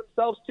players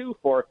themselves, too,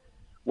 for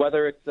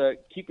whether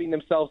it's keeping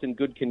themselves in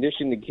good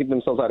condition and keeping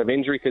themselves out of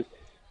injury, because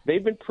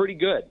they've been pretty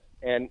good.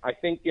 And I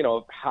think,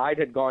 if Hyde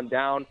had gone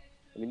down,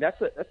 I mean, that's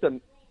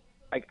a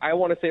I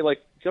want to say, like,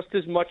 just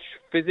as much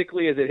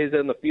physically as it is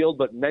in the field,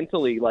 but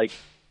mentally, like,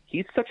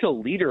 he's such a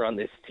leader on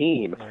this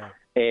team. Yeah.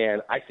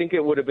 And I think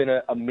it would have been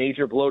a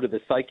major blow to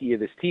the psyche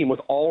of this team with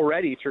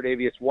already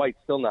Tre'Davious White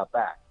still not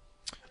back.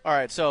 All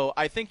right, so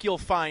I think you'll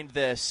find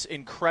this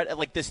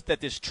that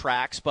this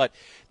tracks, but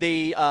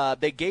they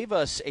gave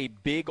us a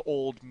big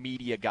old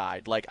media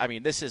guide. Like, I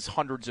mean, this is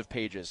hundreds of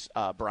pages,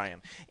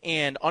 Brian.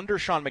 And under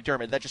Sean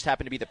McDermott, that just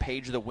happened to be the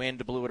page the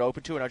wind blew it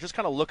open to, and I was just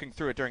kind of looking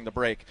through it during the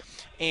break.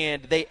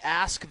 And they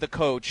ask the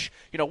coach,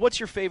 what's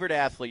your favorite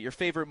athlete, your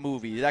favorite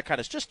movie, that kind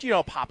of just,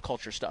 pop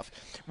culture stuff.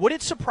 Would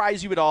it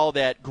surprise you at all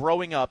that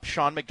growing up,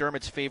 Sean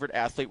McDermott's favorite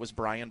athlete was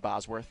Brian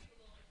Bosworth?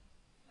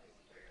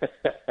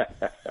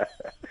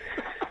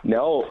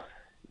 No.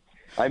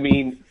 I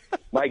mean,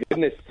 my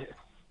goodness,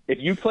 if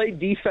you played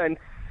defense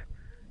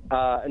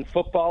in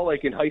football,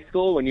 like in high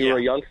school when you were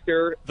a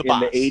youngster in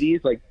the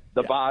 80s, like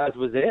the Boz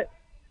was it,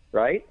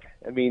 right?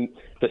 I mean,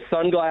 the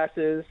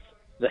sunglasses,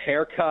 the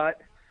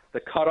haircut, the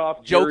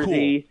cutoff jersey. Joe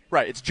Cool.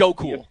 Right, it's Joe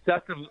Cool.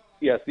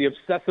 The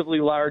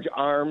obsessively large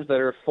arms that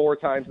are 4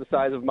 times the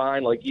size of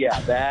mine. Like,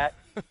 that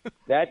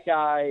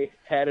guy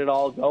had it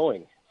all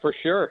going, for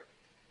sure.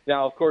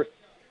 Now, of course,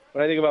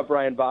 when I think about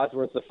Brian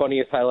Bosworth, the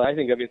funniest highlight I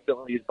think of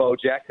instantly is Bo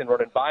Jackson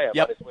running by him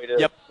on his way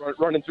to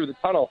running through the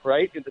tunnel,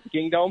 right, into the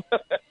Kingdome.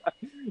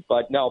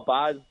 But no,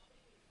 Boz,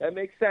 that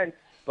makes sense.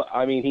 But,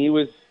 I mean, he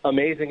was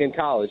amazing in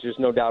college. There's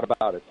no doubt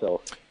about it.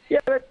 So,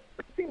 that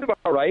seems about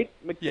right.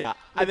 I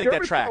think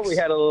that tracks. Probably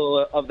had a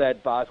little of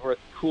that Bosworth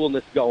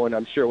coolness going,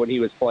 I'm sure, when he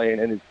was playing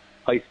in his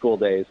high school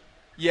days.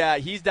 Yeah,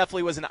 he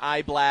definitely was an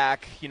eye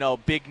black,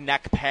 big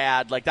neck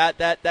pad. Like that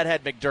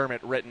had McDermott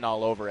written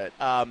all over it.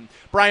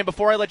 Brian,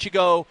 before I let you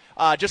go,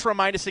 just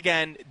remind us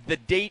again the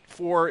date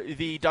for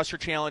the Duster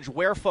Challenge,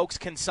 where folks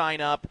can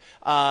sign up,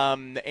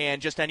 and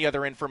just any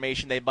other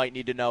information they might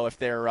need to know if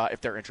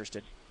they're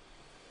interested.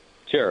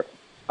 Sure.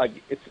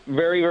 It's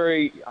very,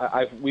 very,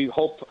 we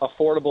hope,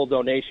 affordable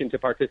donation to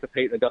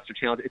participate in the Duster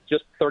Challenge. It's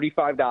just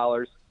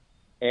 $35,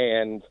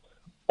 and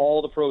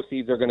all the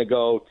proceeds are going to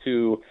go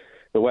to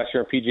the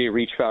Western PGA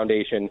Reach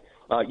Foundation.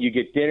 You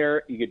get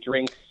dinner, you get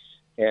drinks,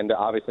 and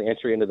obviously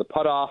entry into the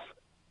putt-off.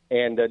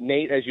 And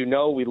Nate, as you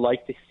know, we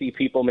like to see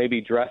people maybe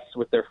dress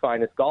with their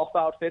finest golf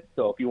outfits.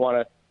 So if you want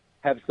to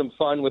have some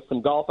fun with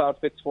some golf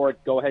outfits for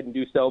it, go ahead and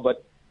do so.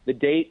 But the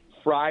date,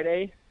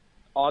 Friday,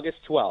 August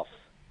 12th.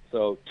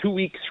 So 2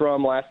 weeks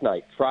from last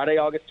night, Friday,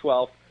 August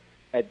 12th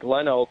at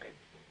Glen Oak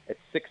at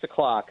 6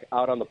 o'clock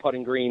out on the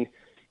putting green.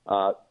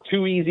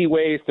 2 easy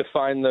ways to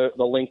find the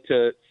link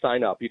to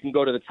sign up. You can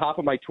go to the top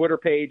of my Twitter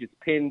page. It's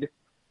pinned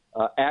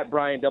at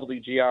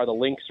BrianWGR. The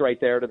link's right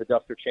there to the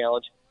Duster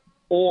Challenge.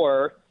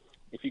 Or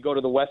if you go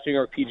to the Western New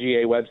York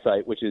PGA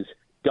website, which is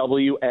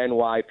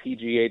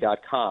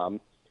WNYPGA.com,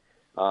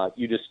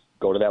 you just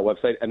go to that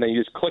website, and then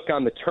you just click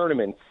on the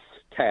Tournaments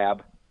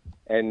tab,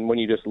 And when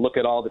you just look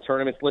at all the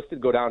tournaments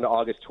listed, go down to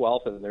August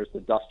 12th, and there's the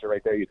Duster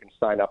right there. You can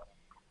sign up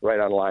right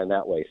online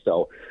that way.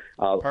 So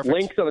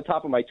links on the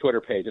top of my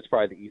Twitter page. It's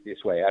probably the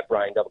easiest way, at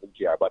Brian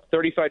WGR. But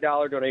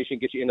 $35 donation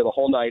gets you into the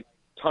whole night.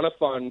 Ton of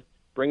fun.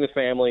 Bring the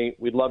family.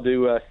 We'd love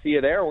to see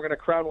you there. We're going to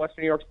crown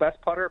Western New York's best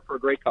putter for a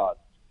great cause.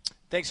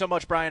 Thanks so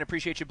much, Brian.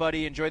 Appreciate you,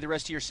 buddy. Enjoy the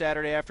rest of your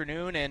Saturday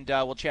afternoon, and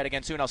we'll chat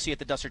again soon. I'll see you at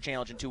the Duster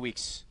Challenge in 2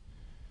 weeks.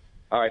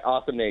 All right,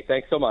 awesome, Nate.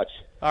 Thanks so much.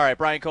 All right,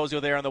 Brian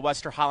Kozio there on the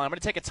Western Hotline. I'm going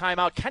to take a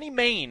timeout. Kenny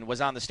Mayne was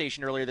on the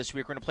station earlier this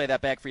week. We're going to play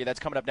that back for you. That's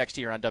coming up next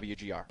year on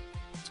WGR.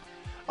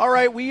 All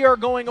right, we are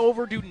going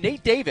over to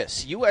Nate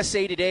Davis,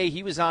 USA Today.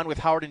 He was on with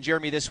Howard and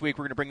Jeremy this week.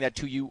 We're going to bring that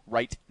to you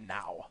right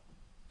now.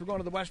 We're going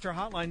to the Western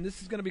Hotline.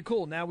 This is going to be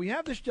cool. Now, we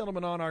have this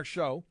gentleman on our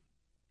show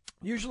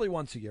usually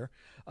once a year,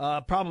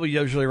 probably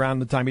usually around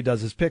the time he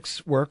does his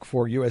picks work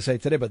for USA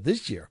Today, but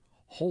this year,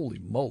 holy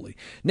moly.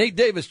 Nate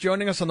Davis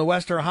joining us on the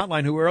Western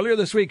Hotline, who earlier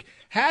this week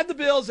had the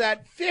Bills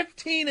at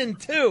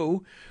 15-2,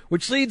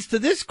 which leads to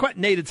this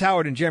question. Nate, it's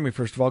Howard and Jeremy,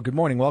 first of all. Good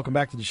morning. Welcome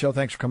back to the show.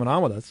 Thanks for coming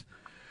on with us.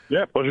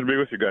 Yeah, pleasure to be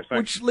with you guys.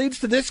 Thanks. Which leads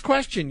to this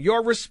question.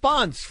 Your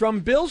response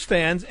from Bills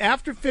fans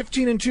after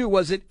 15-2,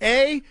 was it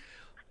A,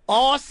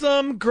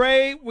 awesome,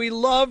 great, we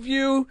love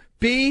you,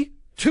 B,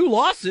 2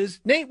 losses?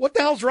 Nate, what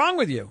the hell's wrong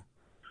with you?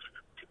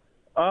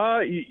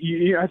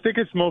 I think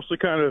it's mostly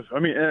kind of. I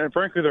mean, and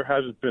frankly, there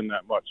hasn't been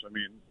that much. I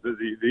mean,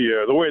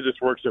 the way this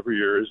works every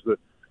year is that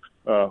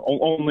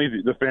only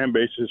the fan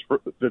bases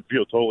that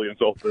feel totally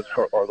insulted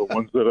are the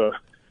ones that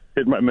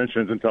hit my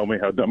mentions and tell me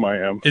how dumb I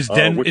am. Is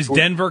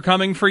Denver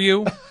coming for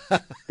you?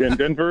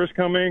 Denver is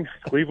coming.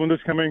 Cleveland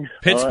is coming.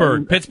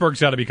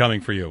 Pittsburgh's got to be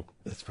coming for you.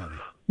 That's funny.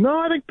 No,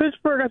 I think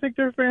Pittsburgh. I think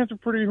their fans are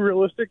pretty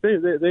realistic.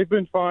 They've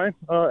been fine,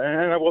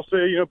 and I will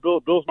say,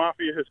 Bill's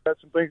Mafia has had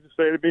some things to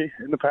say to me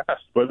in the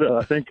past, but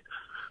I think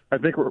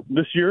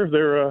this year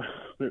they're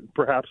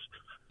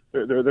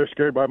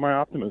scared by my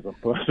optimism,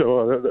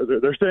 so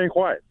they're staying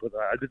quiet. But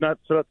I did not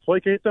set out to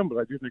placate them, but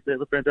I do think they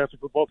have a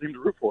fantastic football team to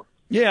root for.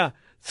 Yeah.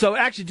 So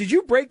actually, did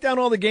you break down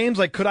all the games?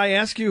 Like, could I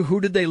ask you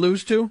who did they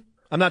lose to?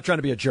 I'm not trying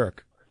to be a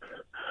jerk.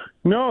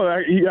 No,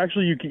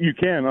 actually, you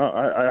can.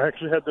 I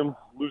actually had them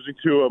losing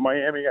to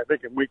Miami, I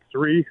think, in week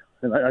 3,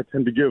 and I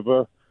tend to give.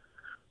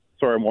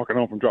 Sorry, I'm walking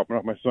home from dropping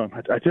off my son.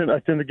 I tend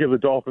to give the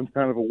Dolphins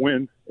kind of a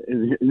win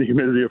in the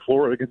humidity of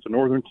Florida against a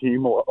northern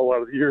team a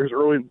lot of the years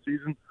early in the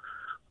season.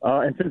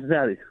 And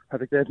Cincinnati, I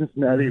think they had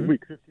Cincinnati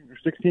week 15 or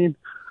 16.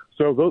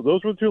 So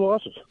those were the 2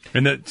 losses.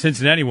 And the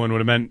Cincinnati one would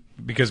have meant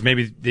because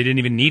maybe they didn't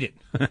even need it.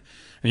 And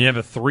you have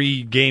a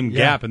 3-game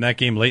gap in that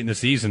game late in the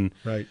season.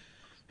 Right.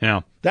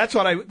 Yeah.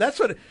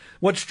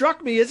 What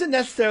struck me isn't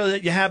necessarily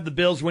that you have the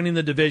Bills winning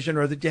the division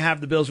or that you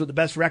have the Bills with the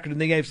best record in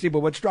the AFC,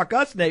 but what struck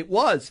us, Nate,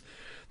 was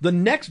the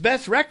next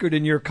best record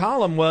in your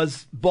column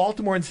was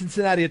Baltimore and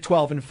Cincinnati at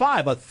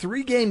 12-5. A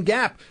 3-game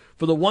gap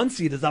for the 1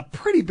 seed is a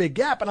pretty big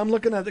gap, and I'm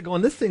looking at it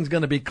going, this thing's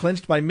going to be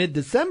clinched by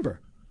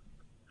mid-December.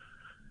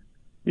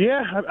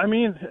 Yeah, I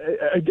mean,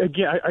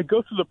 again, I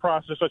go through the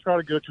process. I try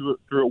to go through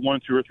it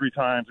 1, 2, or 3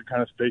 times and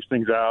kind of space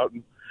things out,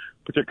 and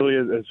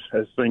particularly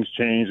as things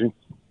change and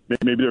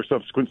maybe there's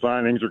subsequent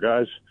signings or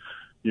guys,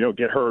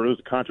 get hurt. There's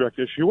a contract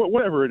issue,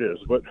 whatever it is.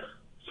 But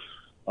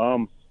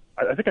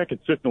I think I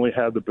consistently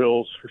had the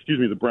Browns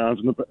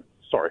and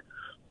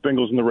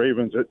Bengals and the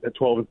Ravens at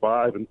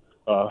 12-5, and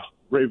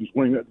Ravens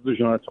winning that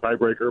division on a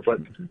tiebreaker.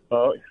 But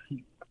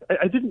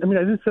I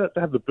didn't set out to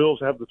have the Bills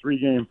have the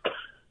 3-game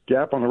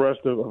gap on the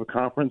rest of a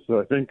conference that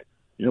I think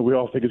we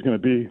all think is going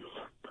to be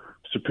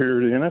superior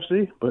to the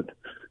NFC. But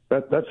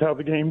that's how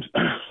the games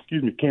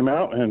came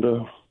out, and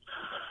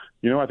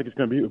I think it's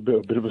going to be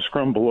a bit of a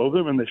scrum below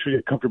them, and they should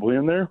get comfortably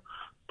in there.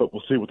 But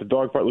we'll see what the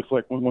dogfight looks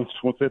like once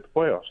they hit the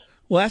playoffs.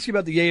 We'll ask you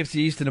about the AFC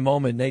East in a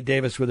moment. Nate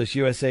Davis with us,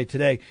 USA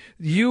Today.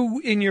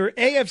 You, in your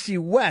AFC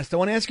West, I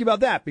want to ask you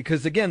about that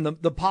because, again,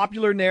 the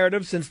popular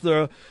narrative since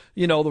the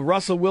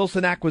Russell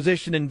Wilson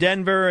acquisition in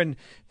Denver and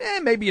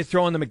maybe you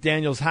throw in the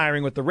McDaniels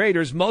hiring with the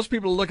Raiders, most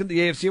people are looking at the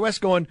AFC West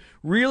going,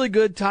 really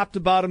good top to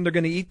bottom. They're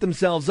going to eat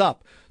themselves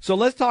up. So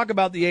let's talk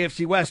about the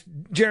AFC West.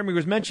 Jeremy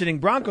was mentioning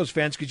Broncos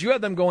fans because you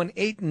have them going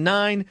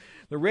 8-9,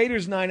 the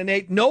Raiders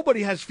 9-8.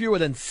 Nobody has fewer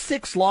than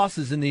 6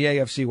 losses in the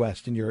AFC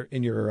West in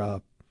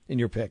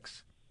your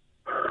picks.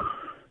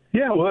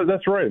 Yeah, well,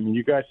 that's right. I mean,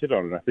 you guys hit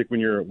on it. I think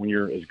when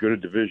you're as good a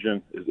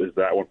division as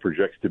that one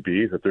projects to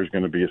be, that there's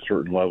going to be a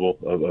certain level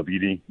of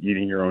eating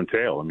your own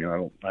tail. I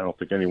mean, I don't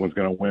think anyone's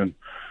going to win.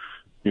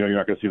 You're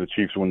not going to see the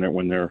Chiefs win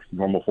their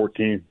normal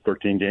 14,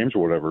 13 games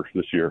or whatever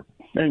this year.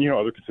 And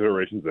other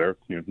considerations there.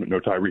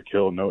 No Tyreek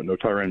Hill, no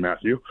Tyrann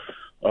Mathieu.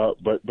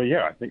 But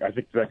yeah, I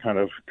think that kind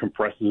of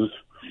compresses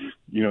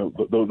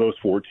those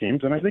 4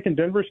 teams. And I think in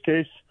Denver's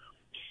case,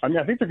 I mean,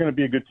 I think they're going to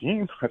be a good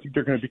team. I think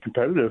they're going to be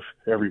competitive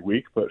every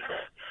week. But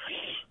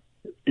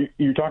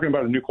you're talking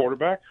about a new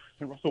quarterback,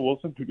 Russell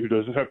Wilson, who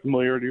doesn't have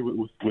familiarity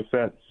with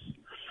that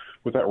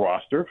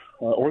roster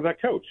or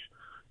that coach.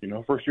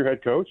 First-year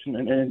head coach,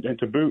 and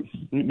to boot,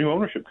 new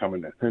ownership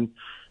coming in. And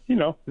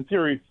in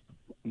theory,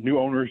 new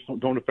owners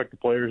don't affect the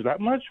players that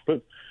much,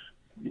 but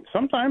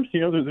sometimes,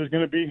 there's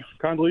going to be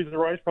Condoleezza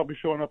Rice probably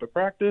showing up at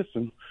practice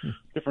and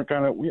different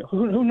kind of,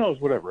 who knows,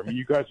 whatever. I mean,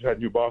 you guys have had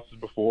new bosses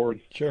before.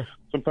 And sure.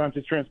 Sometimes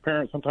it's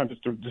transparent, sometimes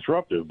it's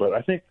disruptive. But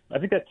I think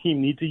that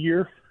team needs a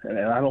year, and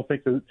I don't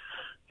think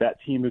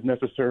that team is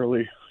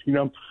necessarily,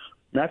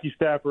 Matthew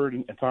Stafford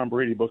and Tom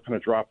Brady both kind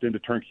of dropped into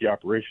turnkey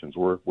operations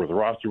where the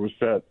roster was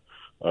set,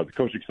 the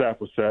coaching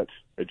staff was set.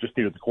 It just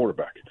needed the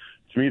quarterback.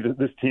 To me,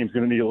 this team's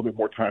going to need a little bit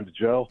more time to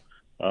gel.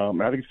 I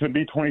think it's going to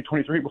be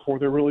 2023 before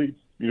they're really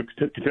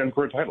contend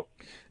for a title.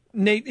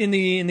 Nate, in the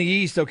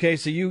East, okay,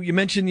 so you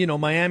mentioned,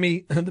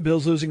 Miami, the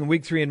Bills losing in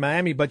Week 3 in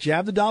Miami, but you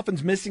have the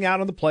Dolphins missing out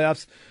on the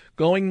playoffs,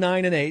 going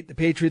 9-8, the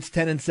Patriots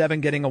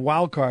 10-7, getting a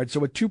wild card.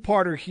 So a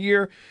two-parter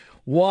here.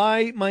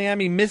 Why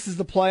Miami misses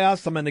the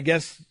playoffs? I'm going to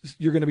guess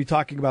you're going to be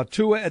talking about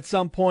Tua at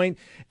some point,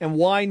 and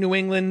why New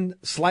England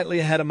slightly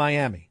ahead of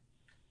Miami.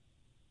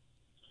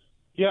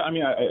 Yeah, I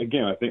mean,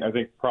 I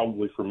think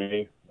probably for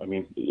me, I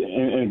mean,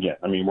 and again,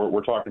 I mean,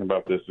 we're talking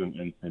about this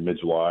in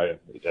mid-July.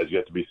 It has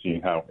yet to be seen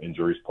how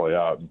injuries play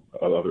out and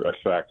other X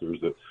factors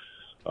that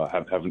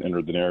haven't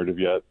entered the narrative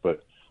yet.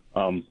 But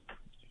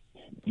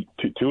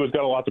Tua's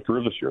got a lot to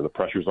prove this year. The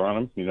pressure's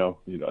on him.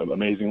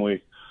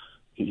 Amazingly,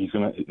 this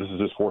is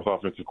his fourth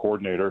offensive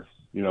coordinator.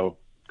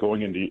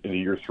 Going into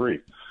year 3.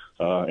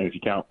 And if you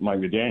count Mike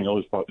McDaniel,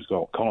 who's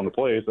calling the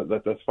plays,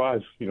 that's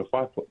five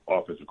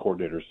offensive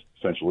coordinators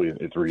essentially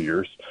in 3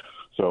 years.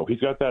 So he's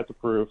got that to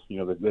prove.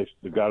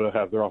 They've got to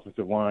have their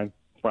offensive line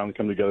finally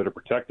come together to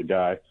protect a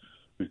guy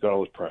who's got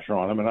all this pressure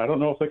on him. And I don't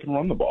know if they can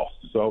run the ball.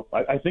 So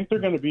I think they're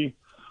going to be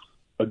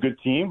a good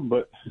team.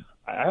 But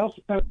I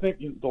also kind of think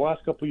the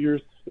last couple of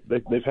years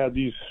they've had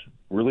these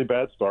really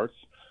bad starts,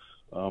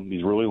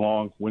 these really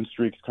long win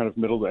streaks, kind of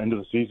middle to end of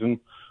the season.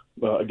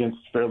 Against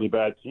fairly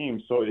bad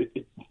teams. So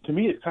to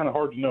me, it's kind of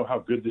hard to know how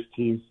good this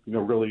team,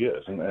 really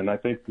is. And I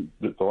think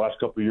that the last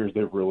couple of years,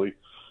 they've really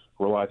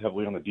relied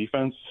heavily on the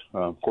defense.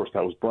 Of course,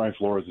 that was Brian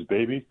Flores'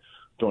 baby.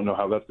 Don't know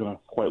how that's going to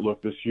quite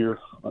look this year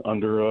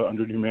under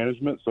new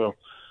management. So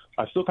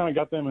I still kind of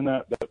got them in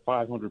that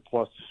 500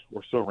 plus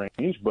or so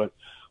range. But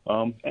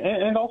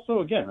and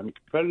also, again, I mean,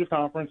 competitive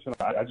conference, and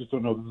I just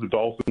don't know that the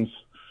Dolphins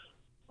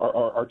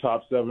are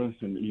top 7,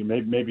 and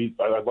maybe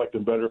I'd like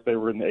them better if they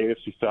were in the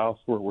AFC South,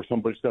 where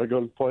somebody's got to go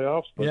to the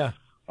playoffs. But, yeah.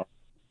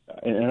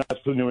 And as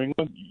for New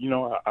England,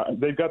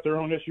 they've got their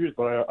own issues,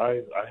 but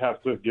I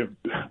have to give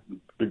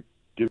Bill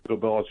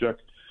Belichick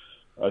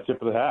a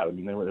tip of the hat. I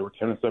mean, they were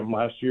 10-7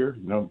 last year.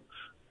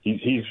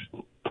 He's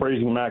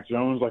praising Mac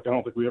Jones like I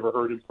don't think we ever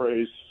heard him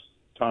praise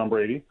Tom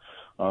Brady.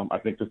 I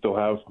think that they'll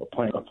have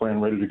a plan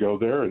ready to go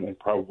there, and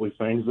probably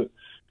things that.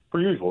 Per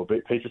usual, the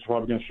Patriots are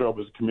probably going to show up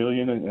as a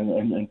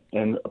chameleon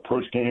and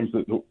approach games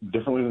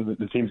differently than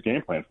the team's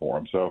game plan for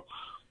them. So,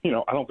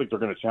 I don't think they're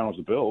going to challenge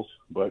the Bills,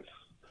 but,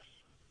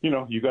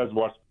 you guys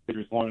watched the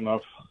Patriots long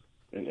enough,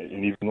 and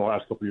even the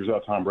last couple of years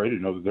out, Tom Brady,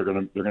 know that they're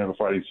going to have a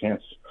fighting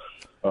chance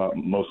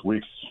most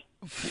weeks.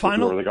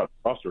 Where they got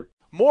the roster.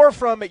 More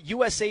from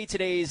USA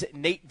Today's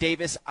Nate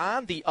Davis.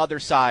 On the other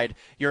side,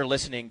 you're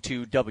listening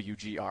to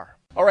WGR.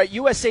 All right,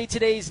 USA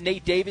Today's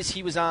Nate Davis.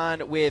 He was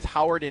on with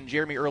Howard and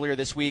Jeremy earlier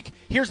this week.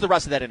 Here's the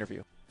rest of that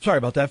interview. Sorry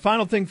about that.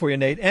 Final thing for you,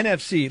 Nate.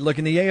 NFC. Look,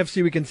 in the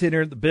AFC, we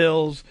consider the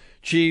Bills,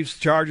 Chiefs,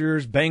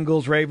 Chargers,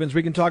 Bengals, Ravens.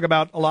 We can talk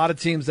about a lot of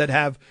teams that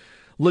have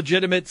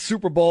legitimate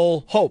Super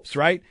Bowl hopes,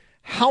 right?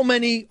 How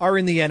many are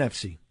in the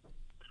NFC?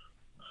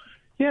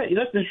 Yeah,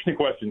 that's an interesting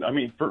question. I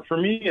mean, for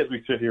me, as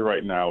we sit here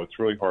right now, it's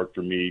really hard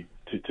for me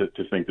to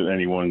think that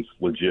anyone's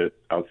legit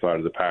outside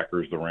of the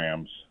Packers, the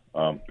Rams,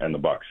 and the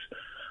Bucs.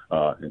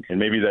 And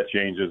maybe that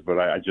changes, but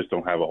I just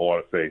don't have a whole lot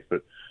of faith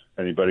that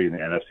anybody in the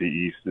NFC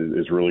East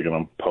is really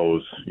going to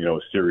pose, a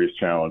serious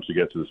challenge to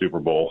get to the Super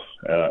Bowl.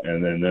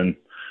 And then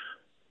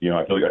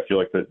I feel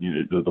like that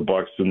the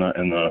Bucs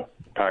and the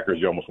Packers,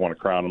 you almost want to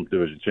crown them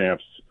division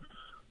champs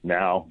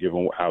now,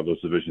 given how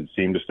those divisions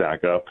seem to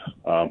stack up.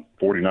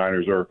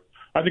 49ers are,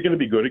 I think, going to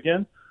be good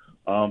again.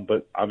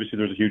 But obviously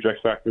there's a huge X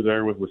factor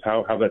there with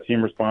how that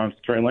team responds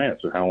to Trey Lance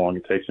and how long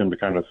it takes him to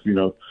kind of,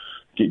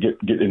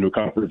 get into a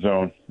comfort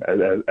zone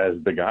as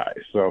the guy.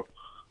 So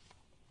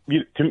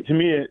to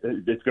me,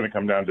 it's going to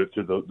come down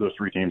to those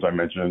 3 teams I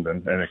mentioned,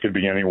 and it could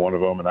be any one of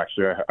them. And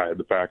actually, I had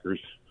the Packers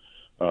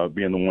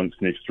being the one that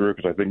sneaks through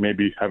because I think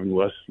maybe having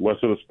less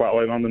of a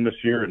spotlight on them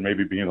this year and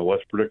maybe being a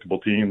less predictable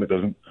team that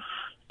doesn't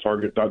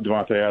target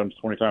Devontae Adams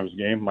 20 times a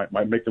game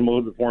might make them a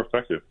little bit more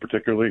effective,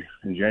 particularly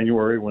in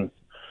January when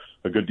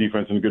a good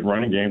defense and a good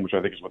running game, which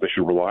I think is what they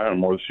should rely on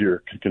more this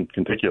year, can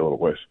take you a little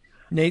ways.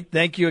 Nate,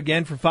 thank you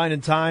again for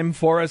finding time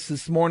for us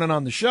this morning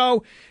on the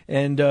show,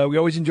 and we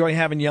always enjoy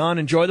having you on.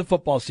 Enjoy the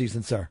football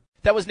season, sir.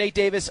 That was Nate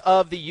Davis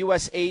of the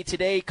USA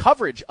Today.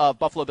 Coverage of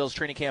Buffalo Bills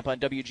training camp on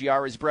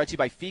WGR is brought to you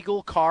by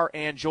Fiegel, Carr,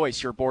 and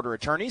Joyce, your border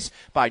attorneys.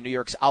 By New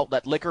York's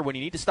Outlet Liquor. When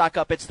you need to stock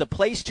up, it's the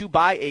place to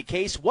buy a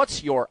case.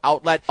 What's your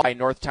outlet? By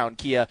Northtown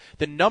Kia,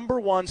 the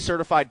 #1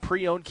 certified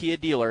pre-owned Kia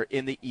dealer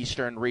in the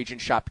Eastern region.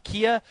 Shop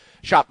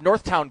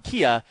Northtown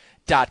Kia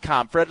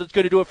Fred, it's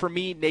going to do it for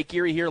me. Nate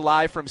Geary here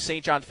live from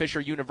St. John Fisher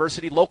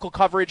University. Local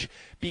coverage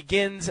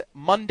begins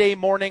Monday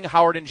morning.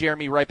 Howard and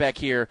Jeremy right back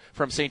here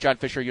from St. John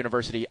Fisher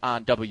University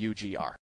on WGR.